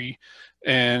 123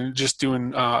 and just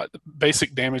doing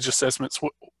basic damage assessments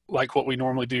like what we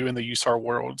normally do in the USAR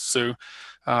world. So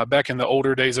back in the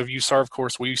older days of USAR, of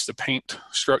course, we used to paint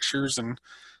structures, and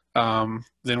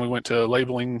then we went to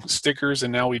labeling stickers,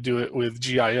 and now we do it with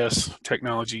GIS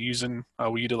technology using,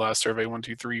 we utilize Survey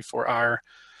 123 for our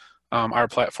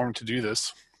platform to do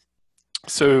this.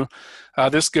 So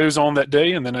this goes on that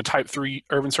day, and then a Type 3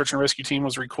 urban search and rescue team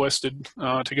was requested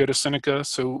to go to Seneca.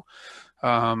 So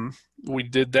we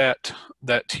did that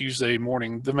Tuesday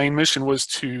morning. The main mission was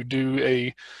to do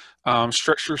a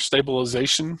structure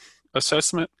stabilization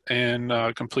assessment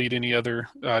and complete any other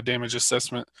damage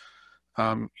assessment,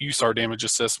 USAR damage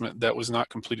assessment that was not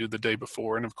completed the day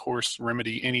before, and of course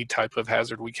remedy any type of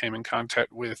hazard we came in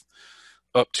contact with,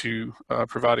 up to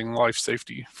providing life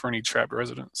safety for any trapped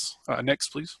residents. Next,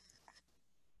 please.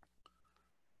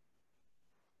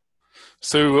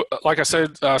 So like I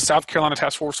said, South Carolina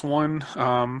Task Force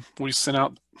 1, we sent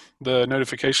out the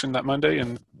notification that Monday,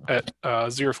 and at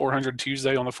 0400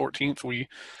 Tuesday on the 14th, we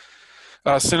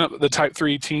sent up the Type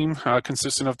 3 team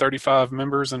consisting of 35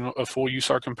 members and a full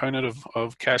USAR component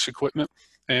of cache equipment.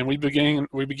 And we began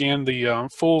the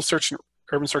full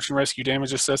urban search and rescue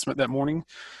damage assessment that morning,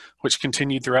 which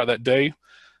continued throughout that day.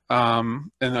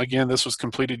 And again, this was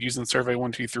completed using Survey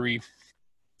 123.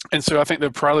 And so I think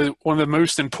that probably one of the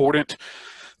most important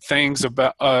things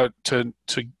about to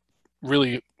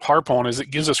really harp on is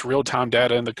it gives us real-time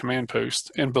data in the command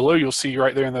post. And below you'll see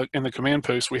right there in the command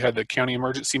post, we had the county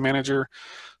emergency manager,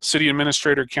 city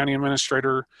administrator, county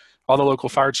administrator, all the local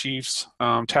fire chiefs,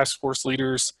 task force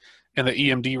leaders, and the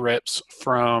EMD reps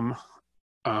from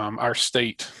our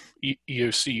state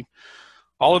EOC.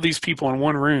 All of these people in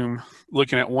one room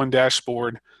looking at one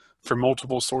dashboard for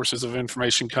multiple sources of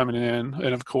information coming in.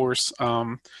 And of course,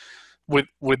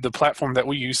 with the platform that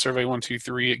we use, Survey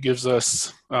 123, it gives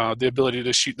us the ability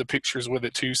to shoot the pictures with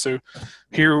it too. So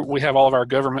here we have all of our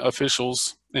government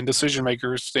officials and decision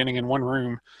makers standing in one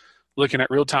room looking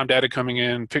at real-time data coming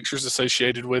in, pictures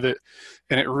associated with it,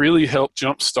 and it really helped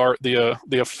jumpstart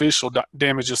the official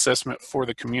damage assessment for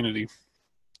the community.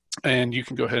 And you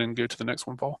can go ahead and go to the next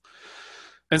one, Paul.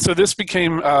 And so this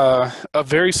became a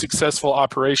very successful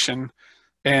operation.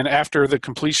 And after the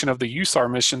completion of the USAR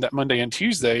mission that Monday and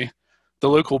Tuesday, the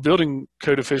local building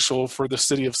code official for the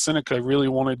city of Seneca really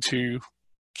wanted to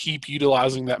keep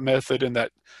utilizing that method and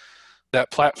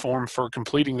that platform for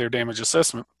completing their damage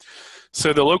assessment.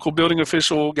 So the local building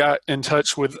official got in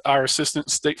touch with our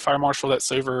assistant state fire marshal that's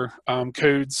over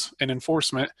codes and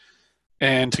enforcement.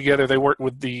 And together they worked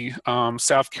with the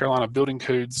South Carolina Building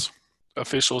Codes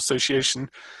Official Association,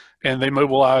 and they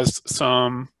mobilized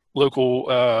some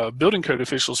local building code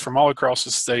officials from all across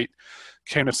the state,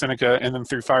 came to Seneca, and then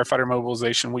through firefighter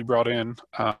mobilization, we brought in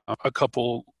a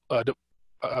couple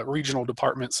regional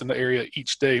departments in the area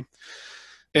each day.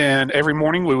 And every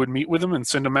morning we would meet with them and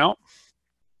send them out.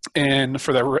 And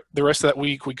for the rest of that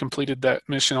week, we completed that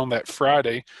mission on that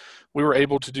Friday. We were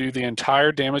able to do the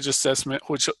entire damage assessment,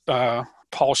 which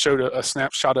Paul showed a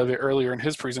snapshot of it earlier in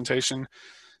his presentation.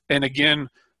 And again,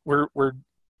 we're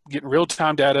getting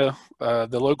real-time data.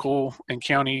 The local and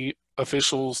county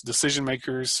officials, decision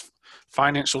makers,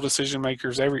 financial decision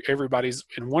makers, everybody's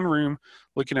in one room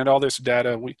looking at all this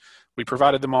data. We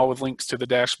provided them all with links to the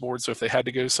dashboard, so if they had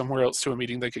to go somewhere else to a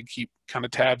meeting, they could keep kind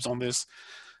of tabs on this.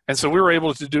 And so we were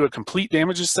able to do a complete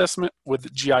damage assessment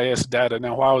with GIS data.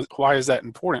 Now, why is that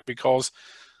important? Because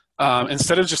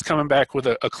instead of just coming back with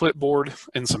a clipboard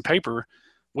and some paper,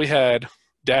 we had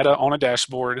data on a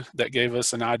dashboard that gave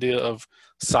us an idea of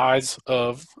size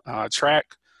of track,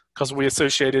 because we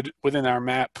associated within our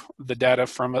map the data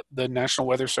from the National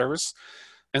Weather Service.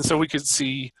 And so we could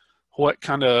see what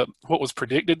was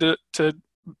predicted to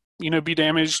be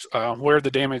damaged, where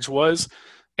the damage was.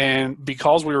 And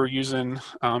because we were using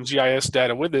GIS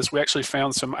data with this, we actually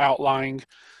found some outlying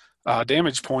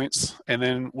damage points. And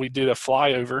then we did a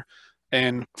flyover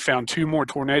and found 2 more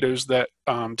tornadoes that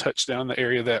touched down the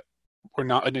area that were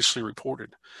not initially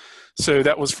reported. So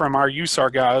that was from our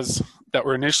USAR guys that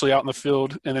were initially out in the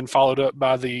field, and then followed up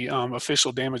by the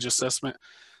official damage assessment.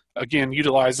 Again,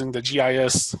 utilizing the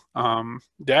GIS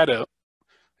data,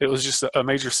 it was just a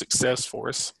major success for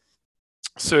us.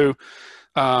 So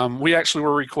We actually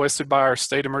were requested by our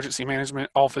state emergency management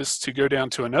office to go down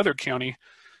to another county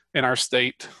in our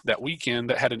state that weekend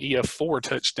that had an EF4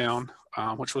 touchdown,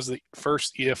 which was the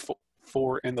first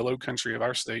EF4 in the low country of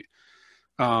our state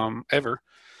ever.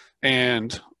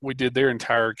 And we did their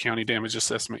entire county damage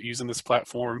assessment using this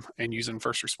platform and using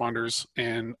first responders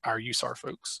and our USAR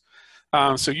folks.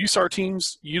 So USAR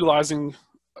teams utilizing,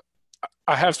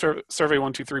 I have Survey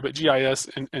 123, but GIS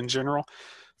in general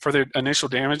for their initial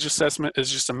damage assessment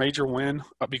is just a major win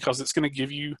because it's going to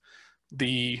give you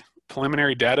the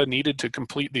preliminary data needed to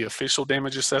complete the official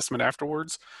damage assessment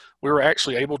afterwards. We were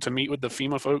actually able to meet with the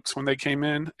FEMA folks when they came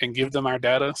in and give them our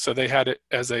data, so they had it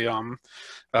as a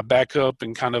backup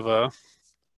and kind of a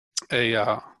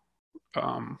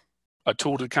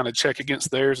tool to kind of check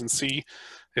against theirs and see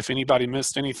if anybody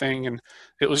missed anything. And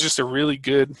it was just a really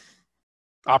good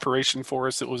operation for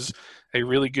us. It was a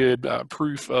really good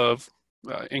proof of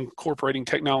incorporating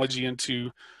technology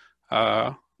into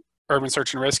urban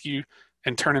search and rescue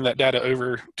and turning that data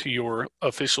over to your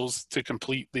officials to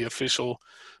complete the official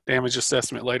damage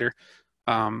assessment later.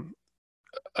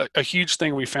 A huge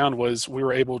thing we found was we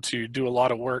were able to do a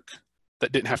lot of work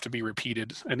that didn't have to be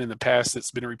repeated, and in the past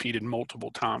it's been repeated multiple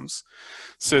times.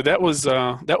 So that was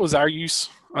our use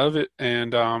of it,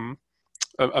 and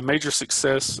a major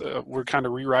success. We're kind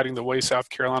of rewriting the way South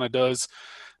Carolina does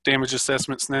damage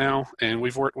assessments now, and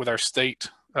we've worked with our state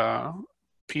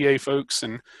PA folks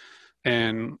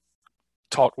and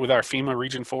talked with our FEMA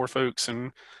Region 4 folks,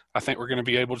 and I think we're going to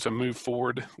be able to move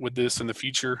forward with this in the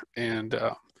future. And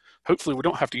hopefully we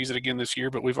don't have to use it again this year,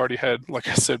 but we've already had, like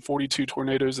I said, 42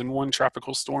 tornadoes and 1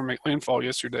 tropical storm make landfall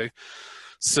yesterday.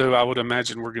 So I would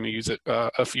imagine we're going to use it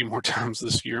a few more times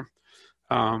this year.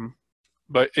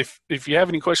 But if you have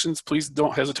any questions, please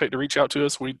don't hesitate to reach out to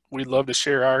us. We'd love to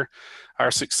share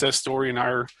our success story and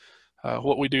our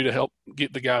what we do to help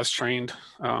get the guys trained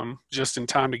just in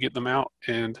time to get them out.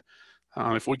 And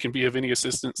if we can be of any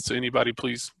assistance to anybody,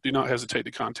 please do not hesitate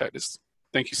to contact us.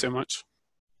 Thank you so much.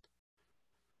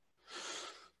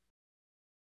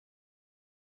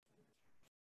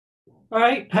 All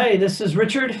right. Hey, this is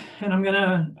Richard, and I'm going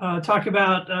to talk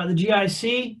about the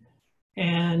GIC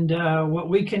and what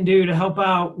we can do to help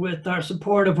out with our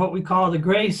support of what we call the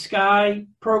Gray Sky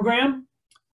program.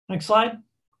 Next slide.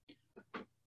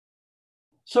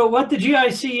 So what the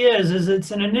GIC is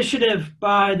it's an initiative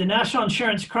by the National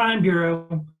Insurance Crime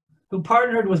Bureau, who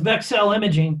partnered with Vexel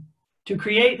Imaging to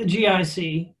create the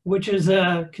GIC, which is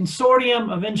a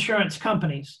consortium of insurance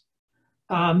companies.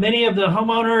 Many of the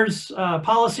homeowners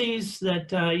policies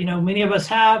that many of us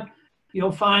have,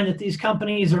 you'll find that these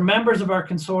companies are members of our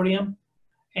consortium.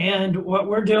 And what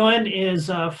we're doing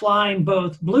is flying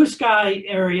both blue sky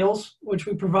aerials, which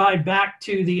we provide back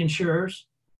to the insurers,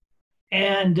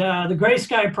 and the Gray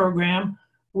Sky program,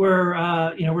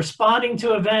 we're responding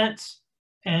to events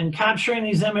and capturing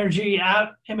these imagery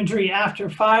after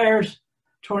fires,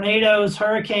 tornadoes,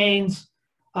 hurricanes,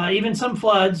 even some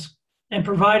floods, and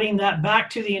providing that back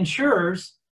to the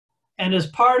insurers. And as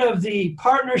part of the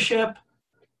partnership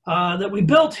that we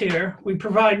built here, we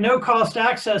provide no-cost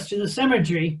access to this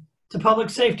imagery to public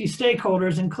safety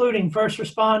stakeholders, including first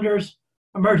responders,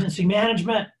 emergency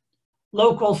management,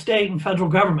 local, state, and federal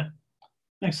government.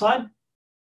 Next slide.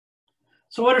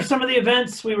 So what are some of the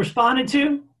events we responded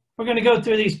to? We're going to go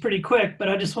through these pretty quick, but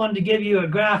I just wanted to give you a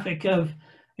graphic of,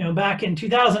 back in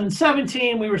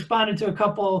 2017, we responded to a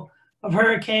couple of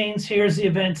hurricanes. Here's the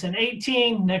events in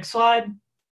 18. Next slide.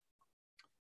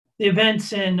 The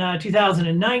events in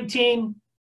 2019.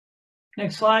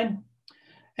 Next slide.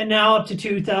 And now up to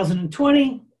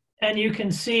 2020. And you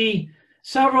can see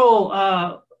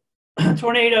several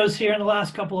tornadoes here in the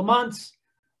last couple of months.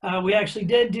 We actually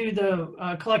did do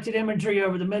the collected imagery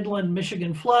over the Midland,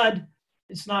 Michigan flood.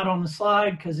 It's not on the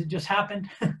slide because it just happened.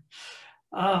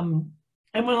 And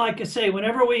like I say,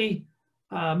 whenever we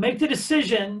make the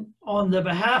decision on the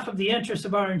behalf of the interest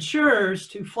of our insurers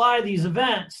to fly these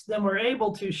events, then we're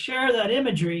able to share that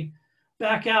imagery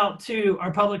back out to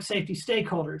our public safety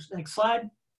stakeholders. Next slide.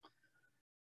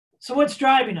 So what's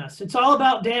driving us? It's all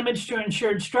about damage to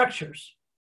insured structures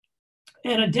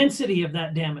and a density of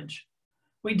that damage.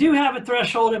 We do have a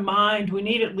threshold in mind. We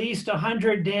need at least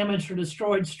 100 damaged or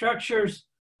destroyed structures,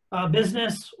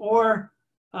 business or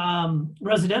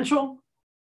residential,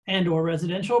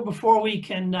 before we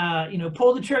can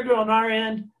pull the trigger on our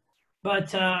end.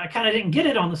 But I kind of didn't get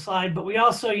it on the slide, but we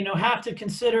also have to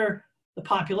consider the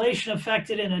population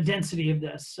affected and a density of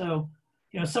this. So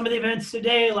some of the events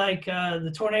today, like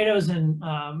the tornadoes in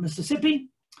Mississippi,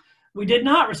 we did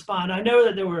not respond. I know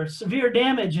that there were severe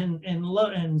damage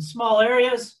in small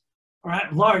areas, or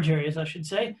large areas, I should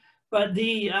say, but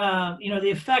the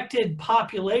the affected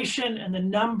population and the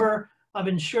number of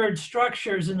insured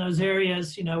structures in those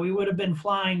areas, we would have been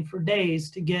flying for days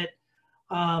to get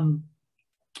all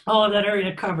of that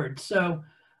area covered. So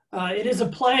it is a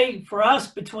play for us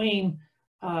between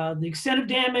the extent of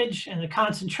damage and the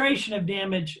concentration of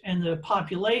damage and the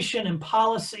population and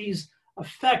policies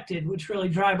affected, which really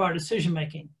drive our decision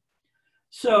making.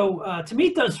 So to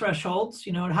meet those thresholds,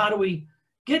 and how do we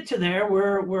get to there?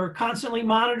 We're constantly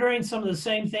monitoring some of the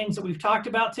same things that we've talked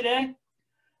about today.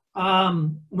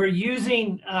 We're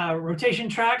using rotation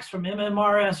tracks from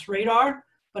MMRS radar,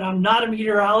 but I'm not a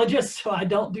meteorologist, so I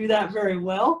don't do that very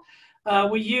well.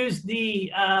 We use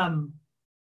the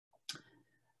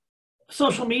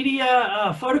social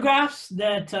media photographs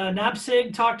that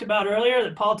NAPSG talked about earlier,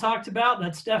 that Paul talked about.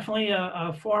 That's definitely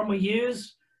a form we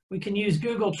use. We can use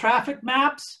Google traffic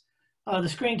maps. The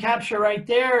screen capture right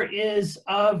there is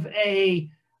of a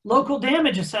local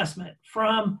damage assessment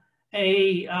from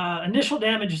a initial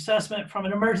damage assessment from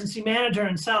an emergency manager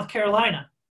in South Carolina.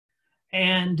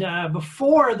 And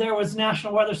before there was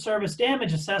National Weather Service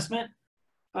damage assessment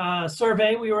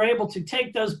survey, we were able to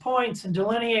take those points and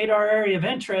delineate our area of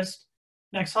interest.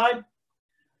 Next slide.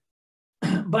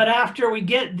 But after we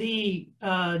get the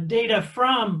data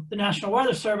from the National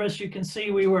Weather Service, you can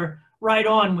see we were right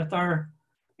on with our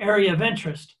area of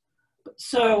interest.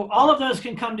 So all of those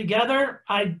can come together.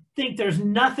 I think there's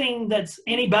nothing that's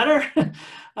any better.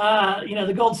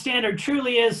 The gold standard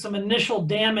truly is some initial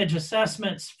damage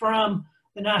assessments from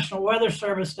the National Weather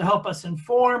Service to help us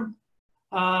inform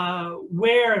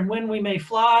where and when we may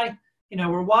fly.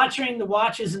 We're watching the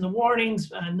watches and the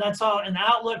warnings, and that's all, and the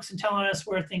outlooks, and telling us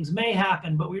where things may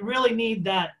happen. But we really need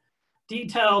that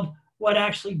detailed, what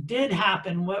actually did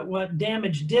happen, what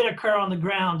damage did occur on the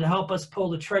ground to help us pull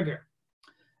the trigger.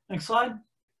 Next slide.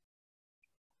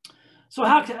 So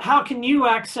how can you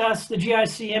access the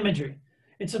GIC imagery?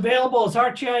 It's available as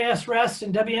ArcGIS REST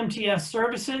and WMTS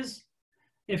services.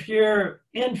 If you're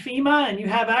in FEMA and you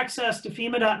have access to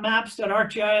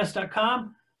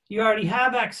fema.maps.arcgis.com, you already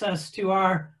have access to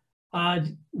our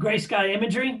gray sky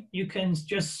imagery. You can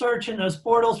just search in those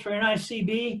portals for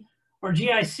NICB or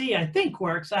GIC, I think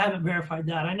works. I haven't verified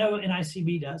that. I know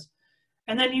NICB does.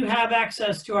 And then you have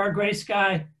access to our gray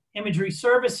sky imagery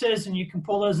services, and you can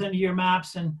pull those into your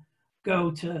maps and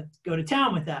go to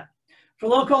town with that. For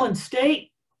local and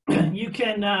state, you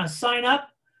can sign up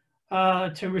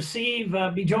to receive,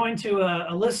 be joined to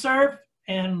a listserv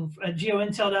and at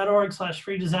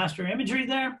geointel.org/free disaster imagery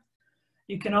there.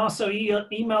 You can also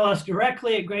email us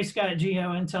directly at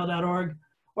graysky@geointel.org,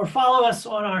 or follow us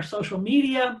on our social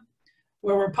media,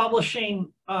 where we're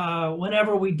publishing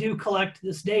whenever we do collect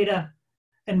this data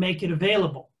and make it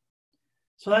available.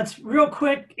 So that's real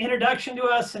quick introduction to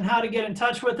us and how to get in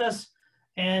touch with us.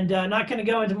 And not going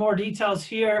to go into more details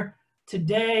here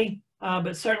today,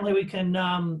 but certainly we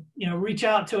can reach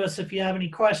out to us if you have any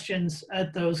questions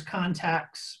at those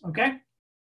contacts. Okay.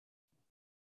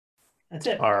 That's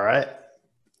it. All right.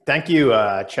 Thank you,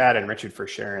 Chad and Richard, for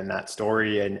sharing that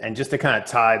story. And just to kind of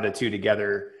tie the two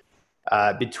together,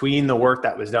 between the work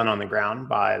that was done on the ground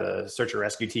by the search and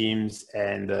rescue teams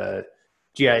and the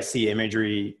GIC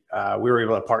imagery, we were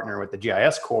able to partner with the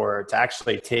GIS Corps to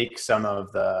actually take some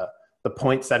of the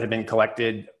points that had been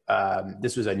collected.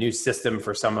 This was a new system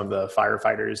for some of the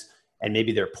firefighters, and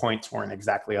maybe their points weren't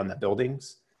exactly on the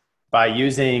buildings. By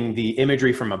using the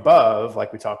imagery from above,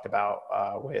 like we talked about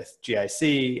with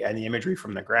GIC, and the imagery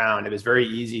from the ground, it was very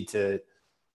easy to,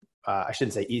 I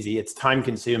shouldn't say easy, it's time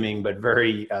consuming, but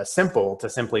very simple to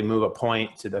simply move a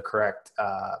point to the correct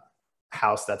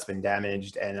house that's been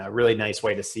damaged, and a really nice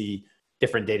way to see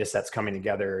different data sets coming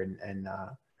together, and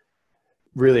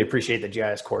really appreciate the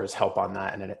GIS Corps' help on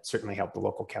that, and it certainly helped the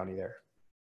local county there.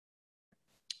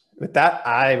 With that,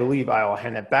 I believe I'll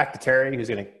hand it back to Terry, who's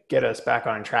going to get us back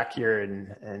on track here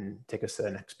and take us to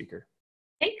the next speaker.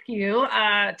 Thank you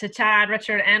to Chad,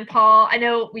 Richard, and Paul. I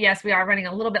know, yes, we are running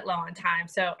a little bit low on time,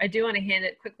 so I do want to hand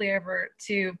it quickly over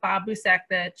to Bob Buseck,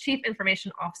 the Chief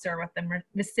Information Officer with the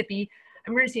Mississippi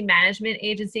Emergency Management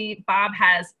Agency. Bob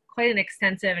has quite an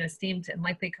extensive and esteemed and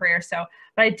lengthy career,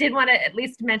 but I did want to at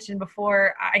least mention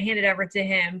before I hand it over to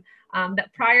him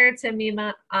that prior to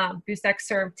MEMA, Buseck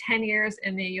served 10 years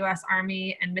in the U.S.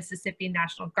 Army and Mississippi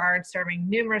National Guard, serving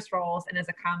numerous roles, and is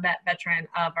a combat veteran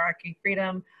of Iraqi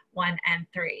Freedom 1 and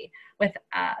 3. With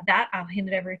that, I'll hand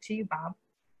it over to you, Bob.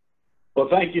 Well,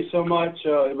 thank you so much.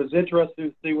 It was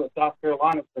interesting to see what South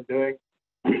Carolina's been doing.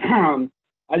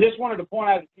 I just wanted to point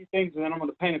out a few things, and then I'm going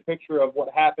to paint a picture of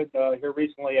what happened here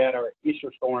recently at our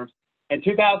Easter storms. In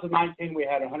 2019, we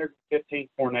had 115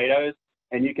 tornadoes,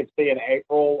 and you can see in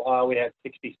April we had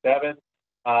 67.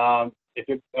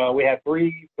 We had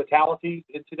 3 fatalities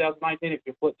in 2019. If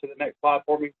you flip to the next slide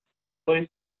for me, please.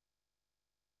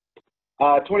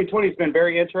 2020 has been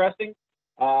very interesting.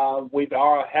 We've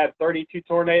had 32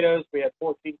 tornadoes. We had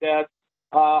 14 deaths.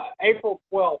 April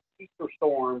 12th, Easter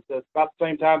storms. It's about the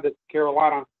same time that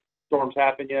Carolina storms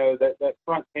happened. You know, that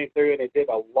front came through and it did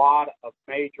a lot of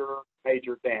major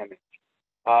damage.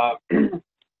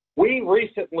 We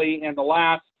recently, in the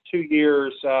last 2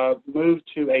 years, moved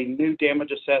to a new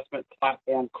damage assessment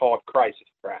platform called Crisis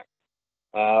Track.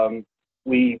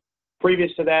 We,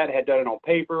 previous to that, had done it on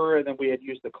paper, and then we had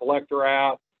used the Collector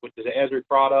app, which is an Esri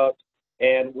product,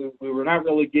 and we were not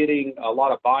really getting a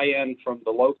lot of buy-in from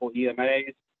the local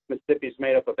EMAs. Mississippi is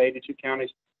made up of 82 counties,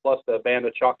 plus the Band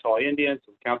of Choctaw Indians.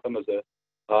 We count them as a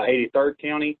 83rd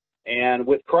county. And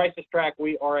with Crisis Track,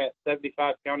 we are at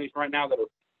 75 counties right now that are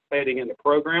participating in the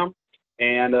program.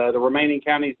 And the remaining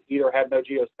counties either have no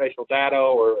geospatial data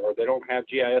or they don't have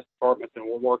GIS departments, and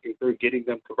we're working through getting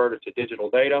them converted to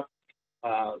digital data.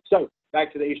 So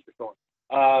back to the Easter storm.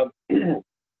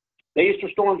 The Easter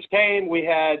storms came. We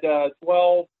had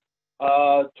 12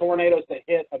 tornadoes that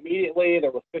hit immediately.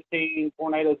 There were 15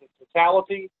 tornadoes in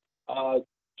totality.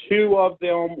 2 of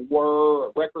them were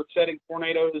record-setting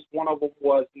tornadoes. One of them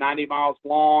was 90 miles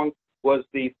long, was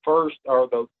the first, or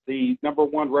the number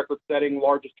 1 record-setting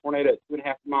largest tornado at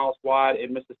 2.5 miles wide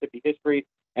in Mississippi history,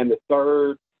 and the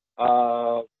 3rd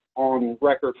on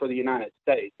record for the United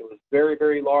States. It was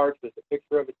very large. There's a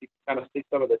picture of it. You can kind of see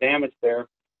some of the damage there.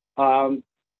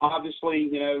 Obviously,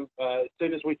 you know, as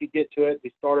soon as we could get to it,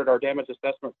 we started our damage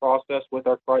assessment process with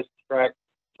our Crisis Track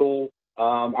tool.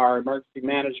 Our emergency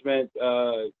management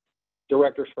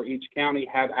directors for each county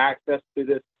have access to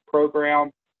this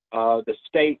program. The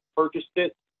state purchased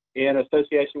it in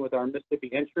association with our Mississippi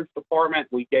Insurance Department.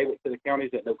 We gave it to the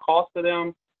counties at no cost to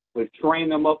them. We've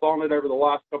trained them up on it over the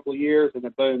last couple of years, and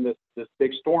then boom, this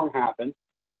big storm happened.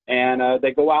 And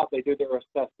they go out, they do their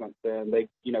assessments, and they,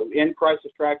 you know, in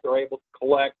Crisis Track, they're able to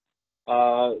collect,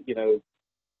 you know,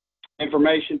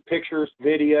 information, pictures,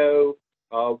 video.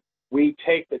 We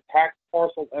take the tax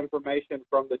parcel information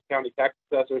from the county tax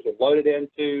assessors and load it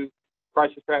into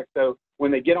Crisis Track. So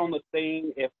when they get on the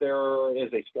scene, if there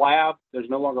is a slab, there's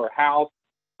no longer a house,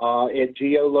 it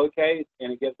geolocates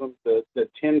and it gives them the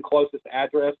 10 closest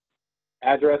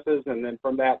addresses, and then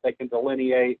from that they can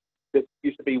delineate. This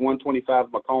used to be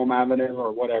 125 Macomb Avenue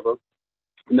or whatever,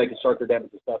 and they can start their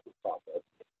damage assessment process.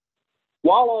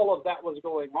 While all of that was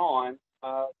going on,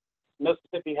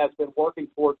 Mississippi has been working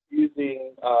towards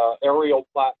using aerial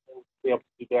platforms to be able to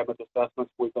do damage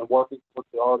assessments. We've been working towards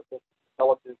the artificial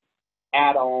intelligence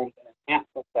add-ons and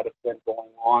enhancements that have been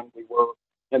going on. We were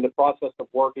in the process of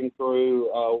working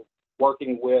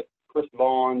with Chris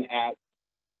Vaughn at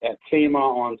FEMA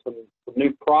on some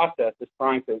new processes,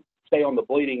 trying to stay on the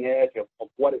bleeding edge of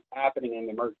what is happening in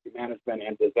the emergency management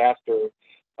and disaster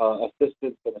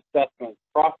assistance and assessment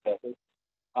processes.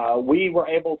 We were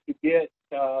able to get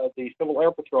the Civil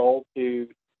Air Patrol to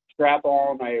strap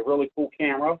on a really cool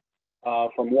camera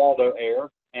from Waldo Air,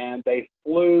 and they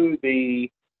flew the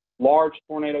large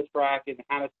tornado track in the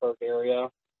Hannesburg area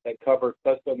that covered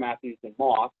Costa, Matthews, and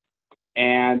Moss.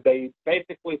 And they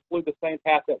basically flew the same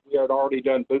path that we had already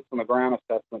done boots on the ground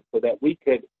assessment, so that we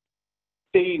could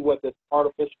see what this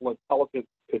artificial intelligence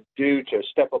could do to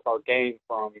step up our game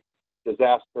from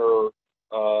disaster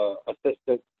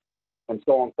assistance and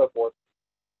so on and so forth.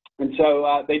 And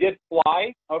so they did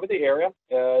fly over the area.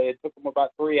 It took them about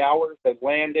 3 hours. They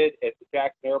landed at the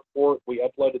Jackson Airport. We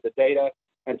uploaded the data,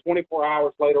 and 24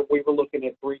 hours later, we were looking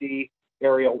at 3D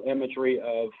aerial imagery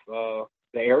of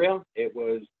the area. It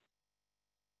was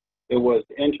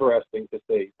interesting to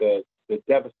see the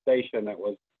devastation that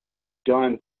was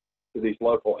done to these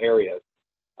local areas.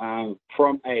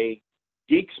 From a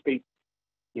geek speak,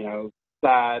 you know,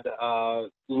 side,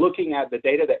 looking at the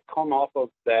data that come off of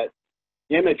that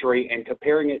imagery and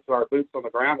comparing it to our boots on the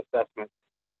ground assessment,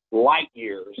 light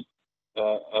years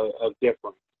of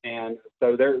difference. And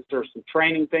so there's some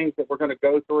training things that we're going to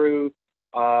go through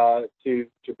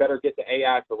to better get the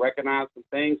AI to recognize some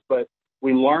things, but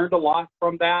we learned a lot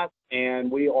from that, and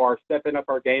we are stepping up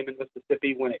our game in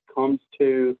Mississippi when it comes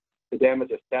to the damage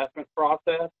assessment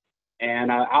process.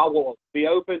 And I will be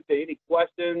open to any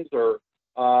questions or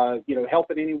you know,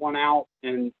 helping anyone out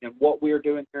in what we are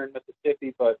doing here in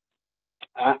Mississippi. But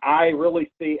I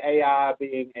really see AI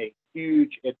being a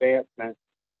huge advancement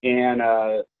in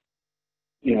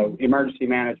you know, emergency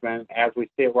management as we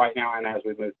see it right now and as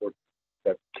we move forward.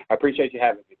 So I appreciate you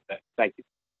having me today. Thank you.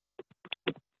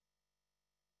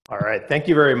 All right, thank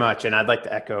you very much. And I'd like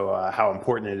to echo how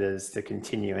important it is to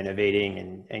continue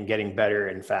innovating and getting better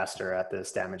and faster at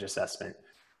this damage assessment.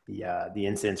 the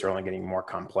incidents are only getting more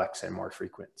complex and more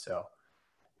frequent. So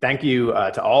thank you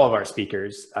to all of our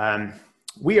speakers.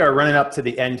 We are running up to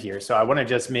the end here, so I want to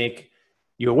just make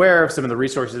you aware of some of the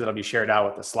resources that will be shared out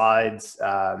with the slides.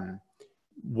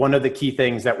 One of the key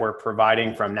things that we're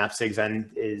providing from NAPSG's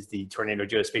end is the Tornado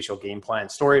Geospatial Game Plan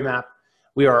Story Map.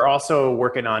 We are also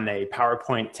working on a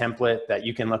PowerPoint template that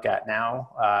you can look at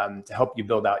now to help you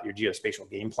build out your geospatial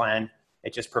game plan.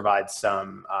 It just provides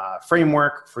some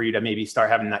framework for you to maybe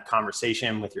start having that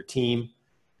conversation with your team.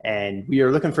 And we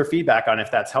are looking for feedback on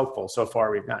if that's helpful. So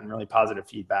far, we've gotten really positive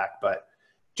feedback, but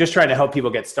just trying to help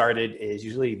people get started is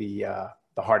usually the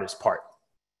hardest part.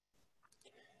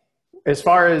 As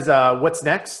far as what's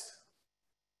next,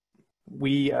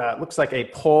 looks like a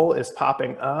poll is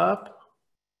popping up.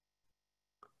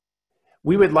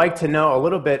 We would like to know a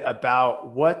little bit about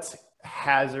what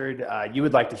hazard you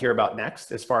would like to hear about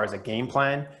next as far as a game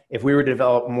plan. If we were to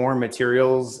develop more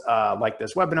materials like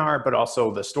this webinar, but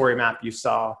also the story map you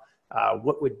saw,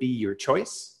 what would be your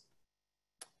choice?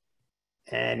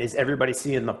 And is everybody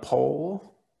seeing the poll?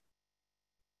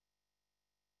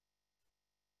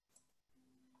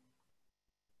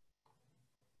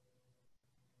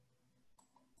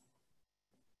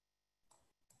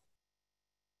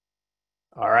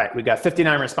 All right, we got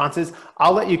 59 responses.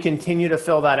 I'll let you continue to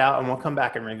fill that out and we'll come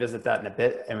back and revisit that in a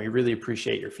bit. And we really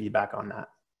appreciate your feedback on that.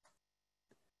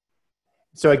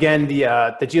 So again, the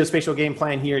geospatial game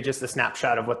plan here, just a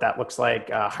snapshot of what that looks like.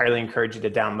 Highly encourage you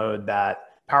to download that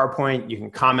PowerPoint. You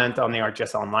can comment on the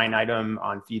ArcGIS Online item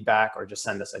on feedback or just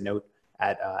send us a note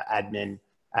at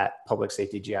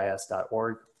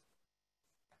admin@publicsafetygis.org.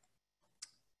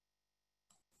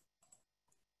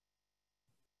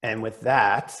 And with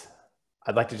that,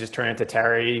 I'd like to just turn it to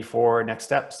Terry for next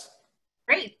steps.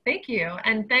 Great, thank you.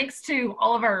 And thanks to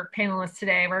all of our panelists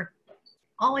today. We're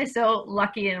always so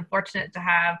lucky and fortunate to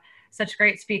have such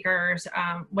great speakers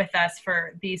with us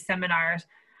for these seminars.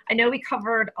 I know we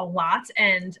covered a lot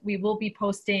and we will be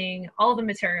posting all the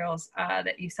materials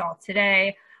that you saw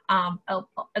today,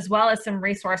 as well as some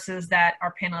resources that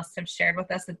our panelists have shared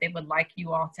with us that they would like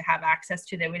you all to have access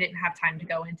to that we didn't have time to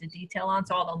go into detail on.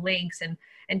 So all the links and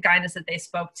guidance that they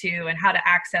spoke to and how to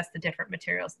access the different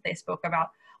materials that they spoke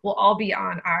about will all be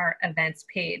on our events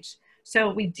page.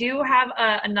 So we do have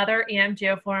another EM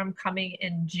Geo Forum coming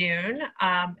in June.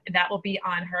 That will be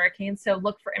on hurricanes, so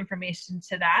look for information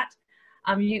to that.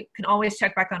 You can always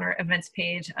check back on our events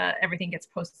page. Everything gets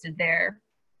posted there.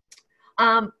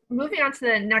 Moving on to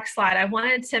the next slide, I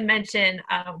wanted to mention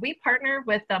we partner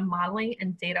with the Modeling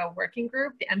and Data Working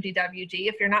Group, the MDWG.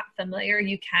 If you're not familiar,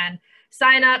 you can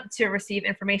sign up to receive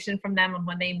information from them, and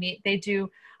when they meet, they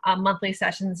do monthly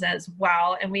sessions as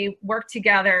well. And we work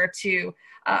together to,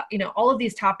 all of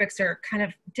these topics are kind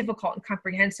of difficult and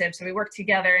comprehensive, so we work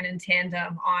together and in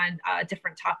tandem on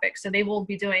different topics. So they will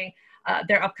be doing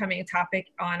their upcoming topic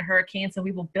on hurricanes, and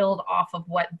we will build off of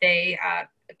what they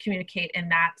communicate in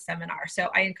that seminar. So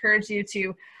I encourage you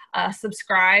to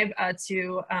subscribe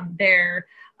to their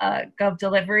Gov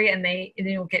delivery, and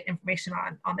you'll get information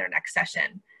on their next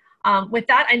session. With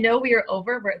that, I know we are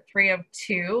over. We're at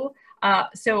 3:02.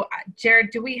 So Jared,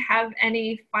 do we have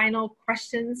any final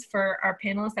questions for our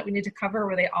panelists that we need to cover, or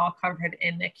were they all covered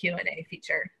in the Q&A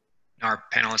feature? Our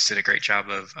panelists did a great job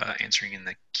of answering in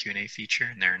the Q&A feature,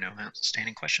 and there are no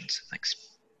outstanding questions.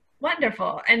 Thanks.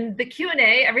 Wonderful. And the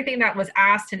Q&A, everything that was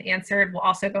asked and answered will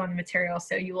also go in the material,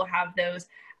 so you will have those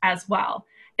as well.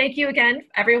 Thank you again,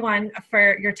 everyone,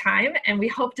 for your time, and we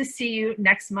hope to see you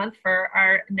next month for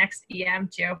our next EM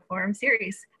Geo Forum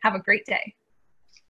series. Have a great day.